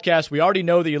NBA podcast. We already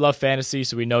know that you love fantasy,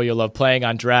 so we know you'll love playing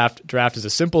on Draft. Draft is a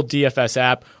simple DFS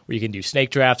app where you can do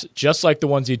snake drafts just like the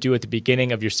ones you do at the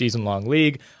beginning of your season-long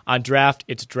league. On Draft,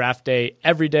 it's draft day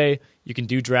every day. You can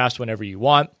do drafts whenever you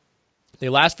want. They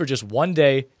last for just 1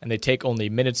 day, and they take only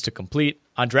minutes to complete.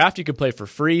 On Draft, you can play for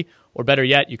free, or better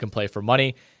yet, you can play for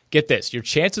money. Get this, your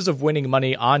chances of winning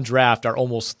money on Draft are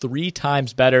almost 3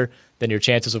 times better than your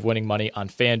chances of winning money on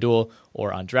FanDuel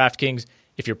or on DraftKings.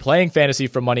 If you're playing fantasy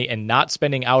for money and not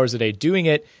spending hours a day doing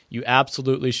it, you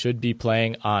absolutely should be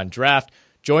playing on Draft.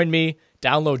 Join me.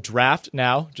 Download Draft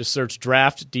now. Just search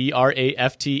Draft,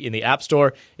 D-R-A-F-T, in the App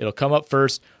Store. It'll come up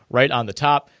first right on the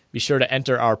top. Be sure to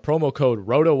enter our promo code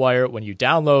ROTOWIRE when you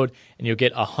download, and you'll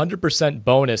get a 100%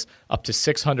 bonus up to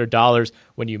 $600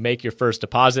 when you make your first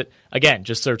deposit. Again,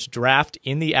 just search Draft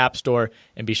in the App Store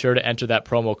and be sure to enter that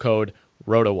promo code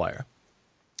ROTOWIRE.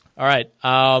 All right,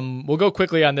 we'll go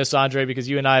quickly on this, Andre, because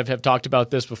you and I have talked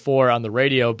about this before on the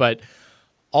radio, but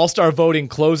All-Star voting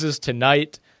closes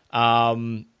tonight.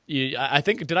 I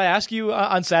think, did I ask you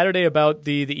on Saturday about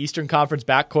the Eastern Conference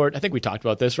backcourt? I think we talked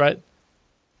about this, right?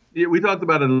 Yeah, we talked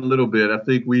about it a little bit. I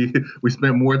think we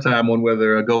spent more time on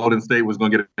whether Golden State was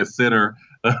going to get a center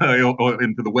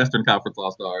into the Western Conference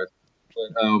All-Stars.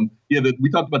 But, we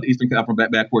talked about the Eastern Conference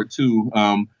backcourt too.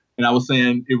 And I was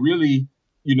saying it really,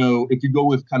 if you go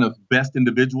with kind of best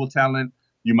individual talent,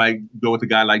 you might go with a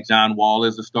guy like John Wall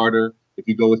as a starter. If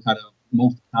you go with kind of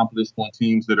most accomplished on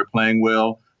teams that are playing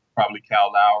well, probably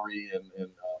Kyle Lowry and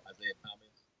Isaiah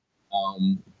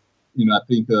Thomas. I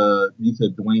think you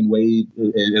said Dwayne Wade,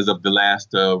 as of the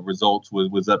last results,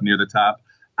 was up near the top.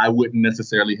 I wouldn't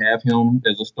necessarily have him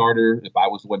as a starter if I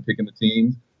was the one picking the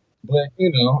team. But,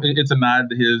 it's a nod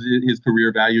to his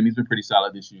career value, and he's been pretty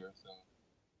solid this year. So I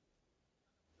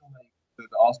feel like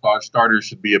the All-Star starters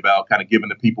should be about kind of giving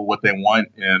the people what they want,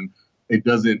 and it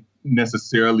doesn't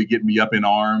necessarily get me up in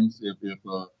arms if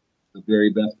the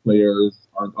very best players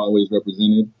aren't always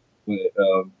represented. But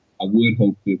I would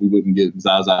hope that we wouldn't get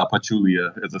Zaza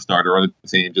Pachulia as a starter on the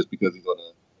team just because he's on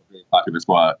a very popular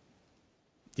squad.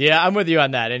 Yeah, I'm with you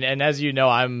on that. And as you know,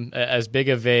 I'm as big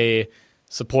of a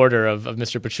supporter of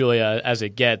Mr. Pachulia as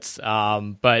it gets.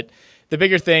 But the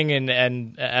bigger thing,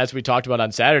 and as we talked about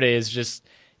on Saturday, is just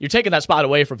you're taking that spot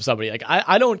away from somebody. Like,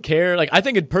 I don't care. Like, I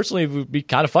think it personally would be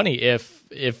kind of funny if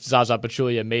Zaza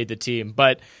Pachulia made the team.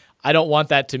 But I don't want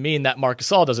that to mean that Marc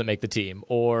Gasol doesn't make the team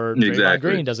or Draymond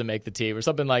Green doesn't make the team or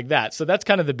something like that. So that's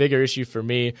kind of the bigger issue for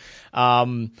me.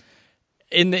 In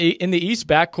the East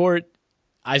backcourt,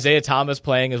 Isaiah Thomas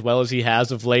playing as well as he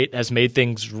has of late has made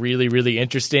things really, really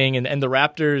interesting. And the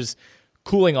Raptors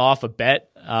cooling off a bit,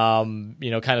 kind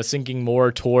of sinking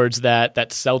more towards that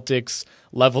Celtics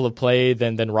level of play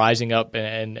than rising up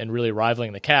and really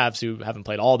rivaling the Cavs, who haven't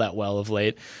played all that well of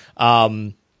late.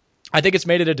 I think it's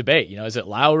made it a debate. Is it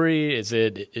Lowry? Is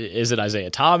it Isaiah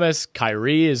Thomas?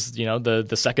 Kyrie is,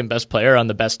 the second best player on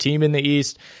the best team in the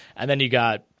East. And then you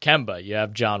got Kemba. You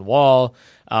have John Wall.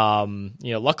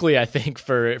 Luckily, I think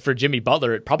for Jimmy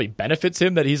Butler, it probably benefits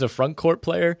him that he's a front court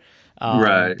player.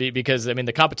 Right. Because,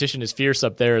 the competition is fierce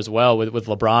up there as well with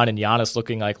LeBron and Giannis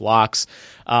looking like locks.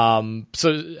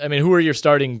 Who are your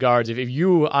starting guards? If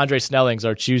you, Andre Snellings,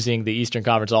 are choosing the Eastern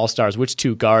Conference All-Stars, which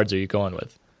 2 guards are you going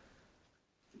with?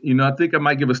 I think I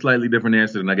might give a slightly different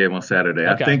answer than I gave on Saturday.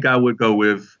 Okay. I think I would go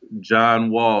with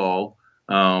John Wall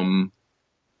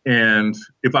And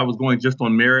if I was going just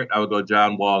on merit, I would go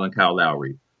John Wall and Kyle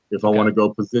Lowry. If I want to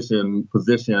go position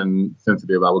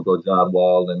sensitive, I would go John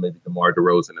Wall and maybe DeMar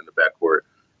DeRozan in the backcourt.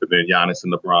 But then Giannis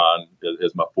and LeBron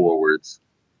is my forwards.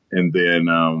 And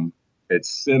then at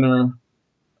center,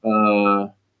 I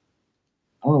don't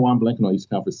know why I'm blanking on East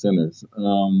Conference centers.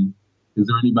 Is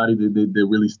there anybody that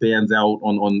really stands out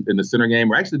on in the center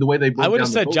game? Or actually, the way they broke I would have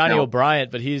down said the vote Johnny count- O'Brien,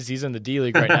 but he's in the D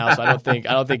League right now, so I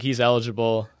don't think he's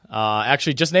eligible.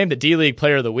 Actually, just named the D League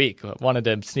Player of the Week. Wanted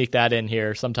to sneak that in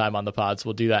here sometime on the pod, so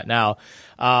we'll do that now.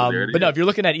 But no, if you're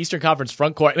looking at Eastern Conference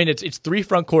front court, I mean, it's 3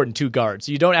 front court and 2 guards.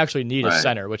 So you don't actually need a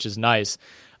center, which is nice.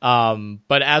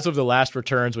 But as of the last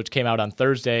returns, which came out on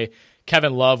Thursday,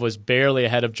 Kevin Love was barely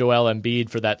ahead of Joel Embiid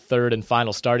for that third and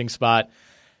final starting spot.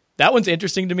 That one's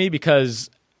interesting to me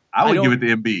because I would give it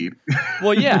to Embiid.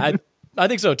 Well, yeah, I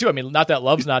think so too. I mean, not that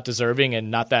Love's not deserving, and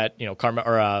not that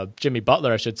Jimmy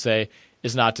Butler, I should say,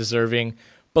 is not deserving.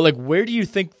 But like, where do you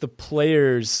think the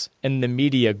players and the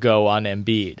media go on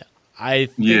Embiid? I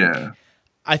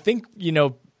think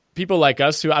people like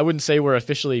us, who I wouldn't say we're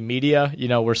officially media.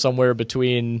 We're somewhere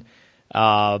between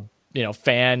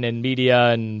fan and media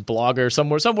and blogger,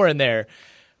 somewhere in there.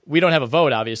 We don't have a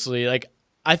vote, obviously. Like,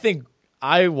 I think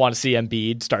I want to see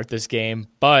Embiid start this game,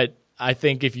 but I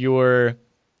think if you're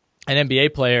an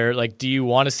NBA player, like, do you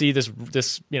want to see this,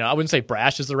 I wouldn't say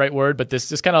brash is the right word, but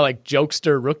this kind of like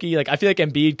jokester rookie? Like, I feel like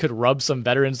Embiid could rub some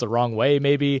veterans the wrong way,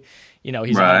 maybe. He's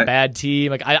on a bad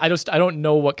team. Like, I don't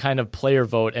know what kind of player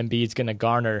vote Embiid's going to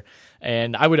garner.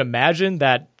 And I would imagine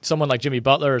that someone like Jimmy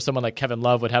Butler or someone like Kevin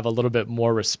Love would have a little bit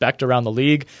more respect around the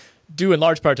league, due in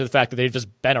large part to the fact that they've just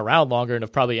been around longer and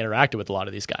have probably interacted with a lot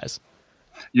of these guys.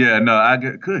 Yeah, no,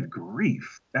 good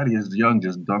grief. Thaddeus Young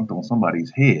just dunked on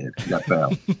somebody's head. He got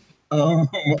fouled.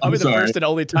 Probably the first and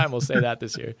only time we'll say that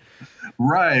this year.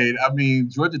 Right. I mean,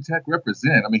 Georgia Tech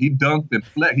represent. I mean, he dunked and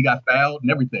he got fouled and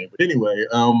everything. But anyway,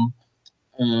 I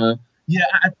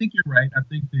think you're right. I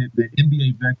think that the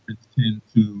NBA veterans tend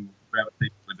to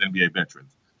gravitate towards NBA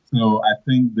veterans. So I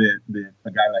think that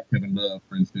a guy like Kevin Love,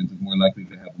 for instance, is more likely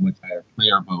to have a much higher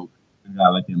player vote than a guy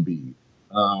like Embiid.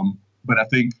 But I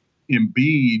think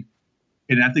Embiid,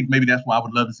 and I think maybe that's why I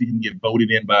would love to see him get voted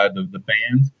in by the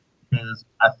fans, because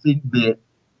I think that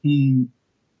he,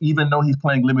 even though he's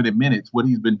playing limited minutes, what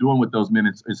he's been doing with those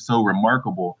minutes is so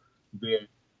remarkable that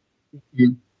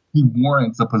he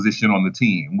warrants a position on the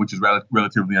team, which is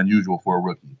relatively unusual for a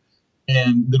rookie.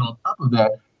 And then on top of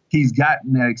that, he's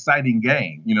gotten that exciting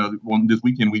game. This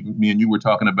weekend, me and you were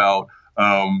talking about,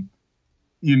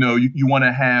 you want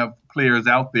to have players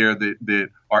out there that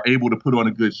are able to put on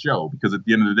a good show, because at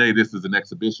the end of the day, this is an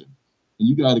exhibition. And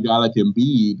you got a guy like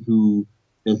Embiid who,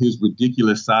 at his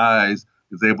ridiculous size,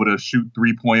 is able to shoot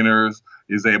 3-pointers,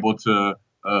 is able to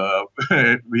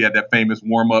we had that famous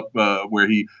warm-up where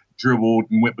he dribbled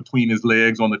and went between his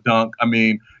legs on the dunk. I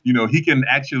mean, he can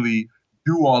actually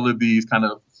do all of these kind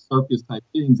of circus type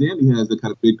things, and he has the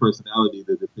kind of big personality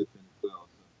that fits in as well.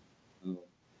 So,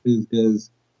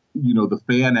 the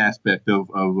fan aspect of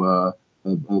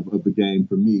the game,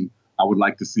 for me, I would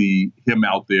like to see him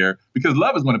out there, because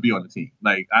Love is going to be on the team.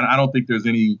 Like, I don't think there's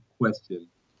any question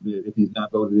that if he's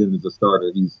not voted in as a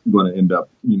starter, he's going to end up,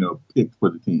 picked for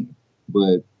the team.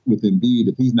 But with Embiid,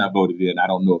 if he's not voted in, I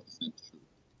don't know if the same is true.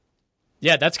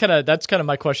 Yeah, that's kind of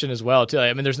my question as well too.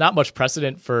 I mean, there's not much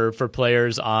precedent for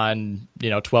players on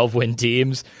 12-win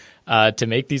teams to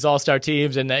make these all-star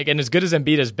teams, and again, as good as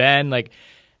Embiid has been, like,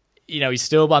 he's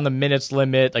still on the minutes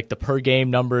limit. Like, the per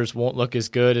game numbers won't look as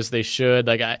good as they should.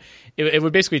 Like, it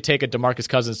would basically take a DeMarcus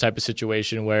Cousins type of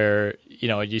situation where,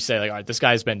 you say, like, all right, this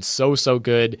guy's been so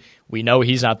good. We know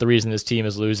he's not the reason this team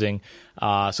is losing.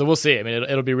 So we'll see. I mean,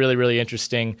 it'll be really, really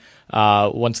interesting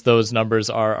once those numbers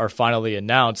are finally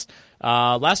announced.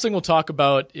 Last thing we'll talk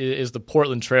about is the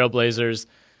Portland Trailblazers.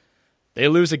 They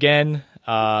lose again,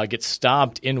 get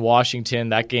stomped in Washington.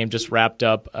 That game just wrapped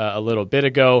up a little bit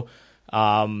ago.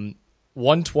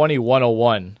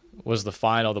 120-101 was the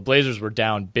final. The Blazers were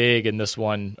down big in this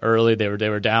one early. They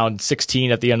were down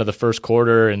 16 at the end of the first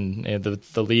quarter, and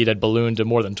the lead had ballooned to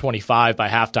more than 25 by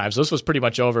halftime. So this was pretty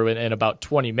much over in about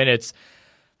 20 minutes.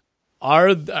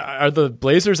 Are the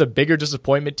Blazers a bigger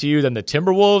disappointment to you than the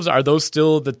Timberwolves? Are those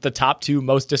still the top 2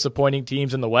 most disappointing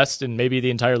teams in the West and maybe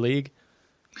the entire league?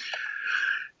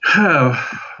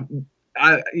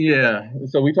 Yeah.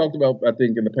 So we talked about, I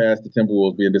think, in the past, the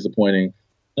Timberwolves being disappointing.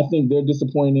 I think they're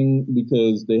disappointing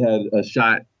because they had a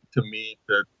shot, to me,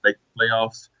 to make the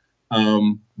playoffs.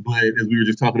 But as we were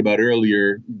just talking about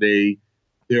earlier, there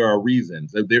are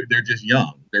reasons. They're just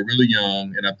young. They're really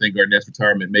young, and I think Garnett's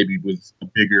retirement maybe was a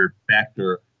bigger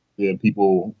factor than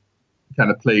people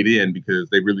kind of played in because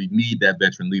they really need that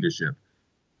veteran leadership.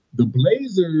 The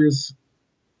Blazers,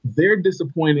 they're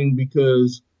disappointing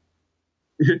because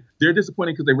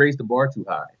they raised the bar too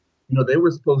high. They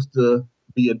were supposed to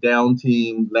be a down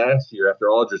team last year after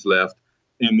Aldridge left,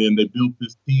 and then they built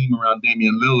this team around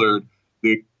Damian Lillard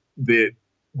that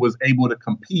was able to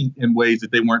compete in ways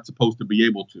that they weren't supposed to be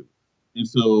able to. And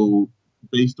so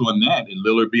based on that, and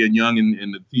Lillard being young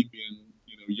and the team being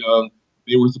young,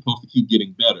 they were supposed to keep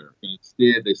getting better. And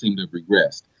instead, they seem to have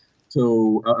regressed.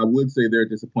 So I would say they're a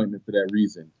disappointment for that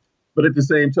reason. But at the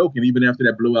same token, even after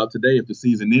that blowout today, if the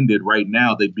season ended right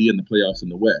now, they'd be in the playoffs in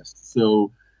the West.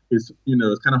 So it's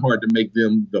kind of hard to make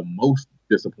them the most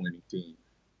disappointing team.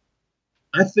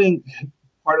 I think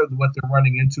part of what they're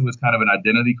running into is kind of an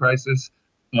identity crisis.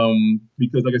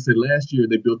 Because like I said, last year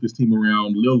they built this team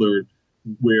around Lillard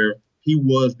where he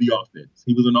was the offense.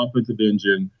 He was an offensive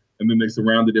engine, and then they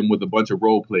surrounded him with a bunch of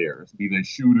role players, be they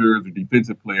shooters or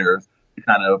defensive players, to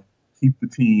kind of keep the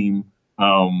team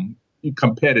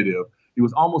competitive. It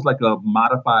was almost like a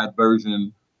modified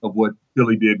version of what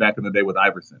Philly did back in the day with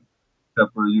Iverson.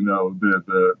 Except for,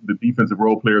 the defensive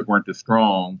role players weren't as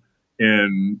strong,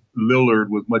 and Lillard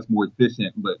was much more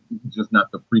efficient, but just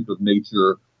not the freak of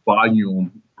nature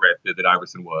volume threat that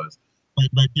Iverson was. But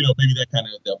maybe that kind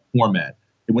of that format.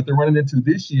 And what they're running into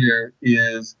this year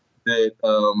is that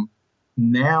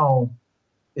now,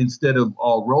 instead of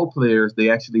all role players, they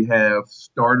actually have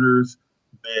starters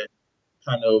that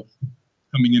kind of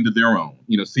coming into their own.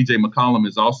 C.J. McCollum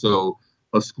is also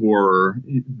a scorer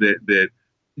that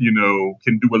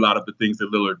can do a lot of the things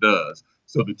that Lillard does.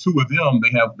 So the two of them,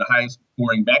 they have the highest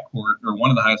scoring backcourt, or one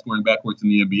of the highest scoring backcourts in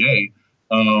the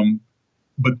NBA.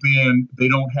 But then they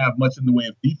don't have much in the way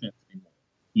of defense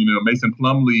anymore. Mason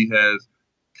Plumlee has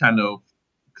kind of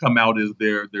come out as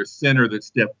their center that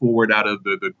stepped forward out of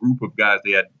the group of guys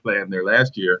they had playing there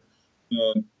last year.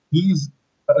 And he's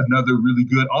another really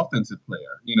good offensive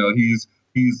player. He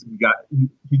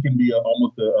can be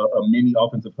almost a mini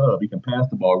offensive hub. He can pass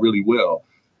the ball really well.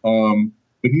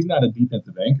 But he's not a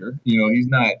defensive anchor. He's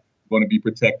not going to be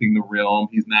protecting the rim.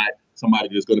 He's not somebody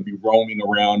that's going to be roaming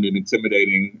around and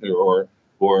intimidating or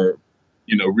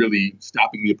really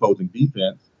stopping the opposing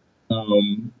defense.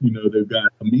 They've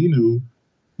got Aminu,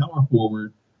 power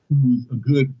forward, who's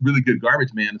a really good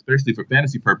garbage man, especially for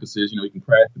fantasy purposes. He can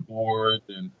crash the boards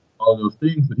and all those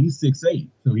things, but he's 6'8",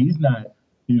 so he's not,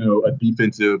 a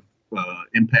defensive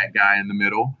impact guy in the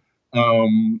middle.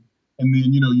 And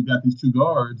then, you've got these two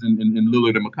guards in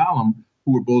Lillard and McCollum,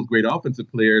 who are both great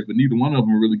offensive players, but neither one of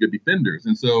them are really good defenders.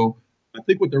 And so I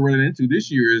think what they're running into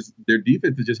this year is their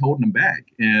defense is just holding them back,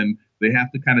 and they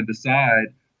have to kind of decide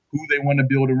who they want to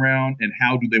build around and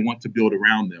how do they want to build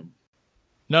around them.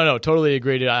 No, totally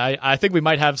agreed. I think we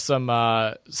might have some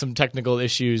technical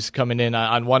issues coming in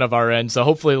on one of our ends, so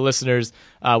hopefully the listeners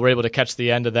were able to catch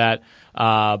the end of that,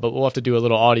 but we'll have to do a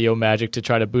little audio magic to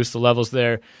try to boost the levels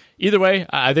there. Either way,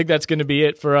 I think that's going to be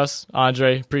it for us.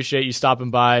 Andre, appreciate you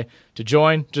stopping by to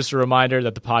join. Just a reminder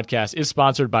that the podcast is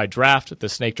sponsored by Draft, the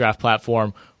snake draft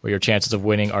platform, where your chances of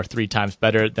winning are 3 times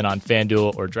better than on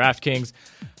FanDuel or DraftKings.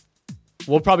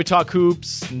 We'll probably talk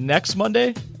hoops next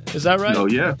Monday. Is that right? Oh,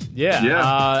 yeah.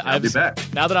 Yeah. I'll be back.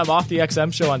 Now that I'm off the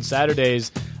XM show on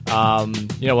Saturdays,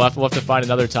 we'll have to find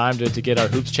another time to get our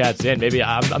hoops chats in. Maybe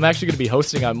I'm actually going to be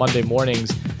hosting on Monday mornings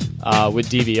with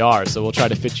DVR, so we'll try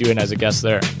to fit you in as a guest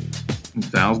there.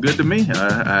 Sounds good to me.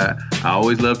 I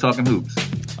always love talking hoops.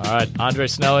 All right. Andre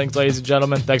Snellings, ladies and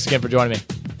gentlemen, thanks again for joining me.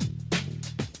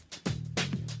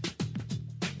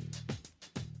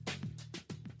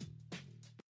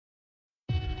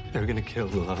 They're gonna kill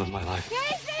the love of my life.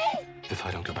 Casey! If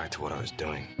I don't go back to what I was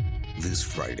doing. This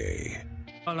Friday.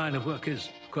 Our line of work is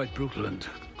quite brutal and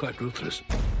quite ruthless.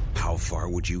 How far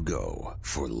would you go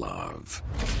for love?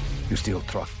 You steal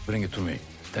truck, bring it to me.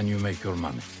 Then you make your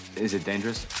money. Is it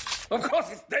dangerous? Of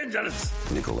course it's dangerous!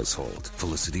 Nicholas Hoult,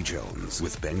 Felicity Jones,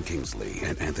 with Ben Kingsley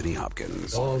and Anthony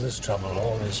Hopkins. All this trouble,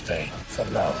 all this pain, for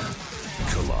love.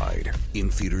 Collide, in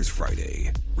theaters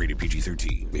Friday. Rated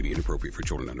PG-13, may be inappropriate for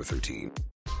children under 13.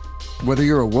 Whether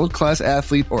you're a world-class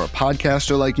athlete or a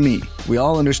podcaster like me, we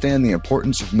all understand the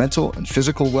importance of mental and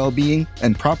physical well-being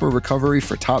and proper recovery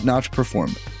for top-notch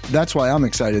performance. That's why I'm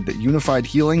excited that Unified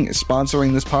Healing is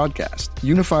sponsoring this podcast.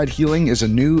 Unified Healing is a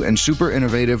new and super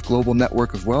innovative global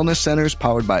network of wellness centers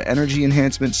powered by Energy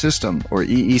Enhancement System, or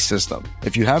EE System.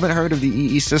 If you haven't heard of the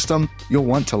EE System, you'll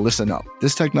want to listen up.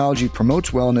 This technology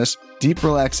promotes wellness, deep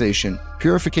relaxation,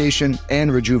 purification,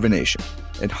 and rejuvenation.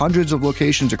 In hundreds of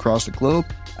locations across the globe,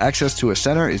 access to a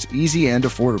center is easy and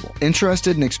affordable.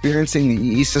 Interested in experiencing the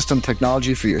EE System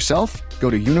technology for yourself? Go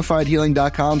to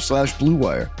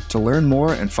unifiedhealing.com/bluewire to learn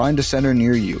more and find a center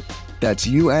near you. That's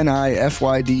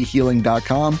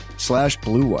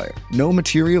unifydhealing.com/bluewire. No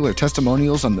material or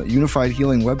testimonials on the Unified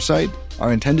Healing website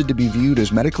are intended to be viewed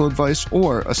as medical advice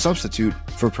or a substitute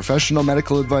for professional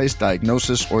medical advice,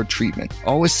 diagnosis, or treatment.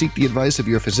 Always seek the advice of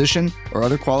your physician or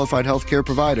other qualified healthcare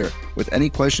provider with any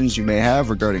questions you may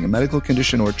have regarding a medical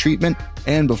condition or treatment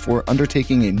and before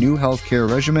undertaking a new healthcare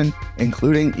regimen,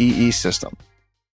 including EE System.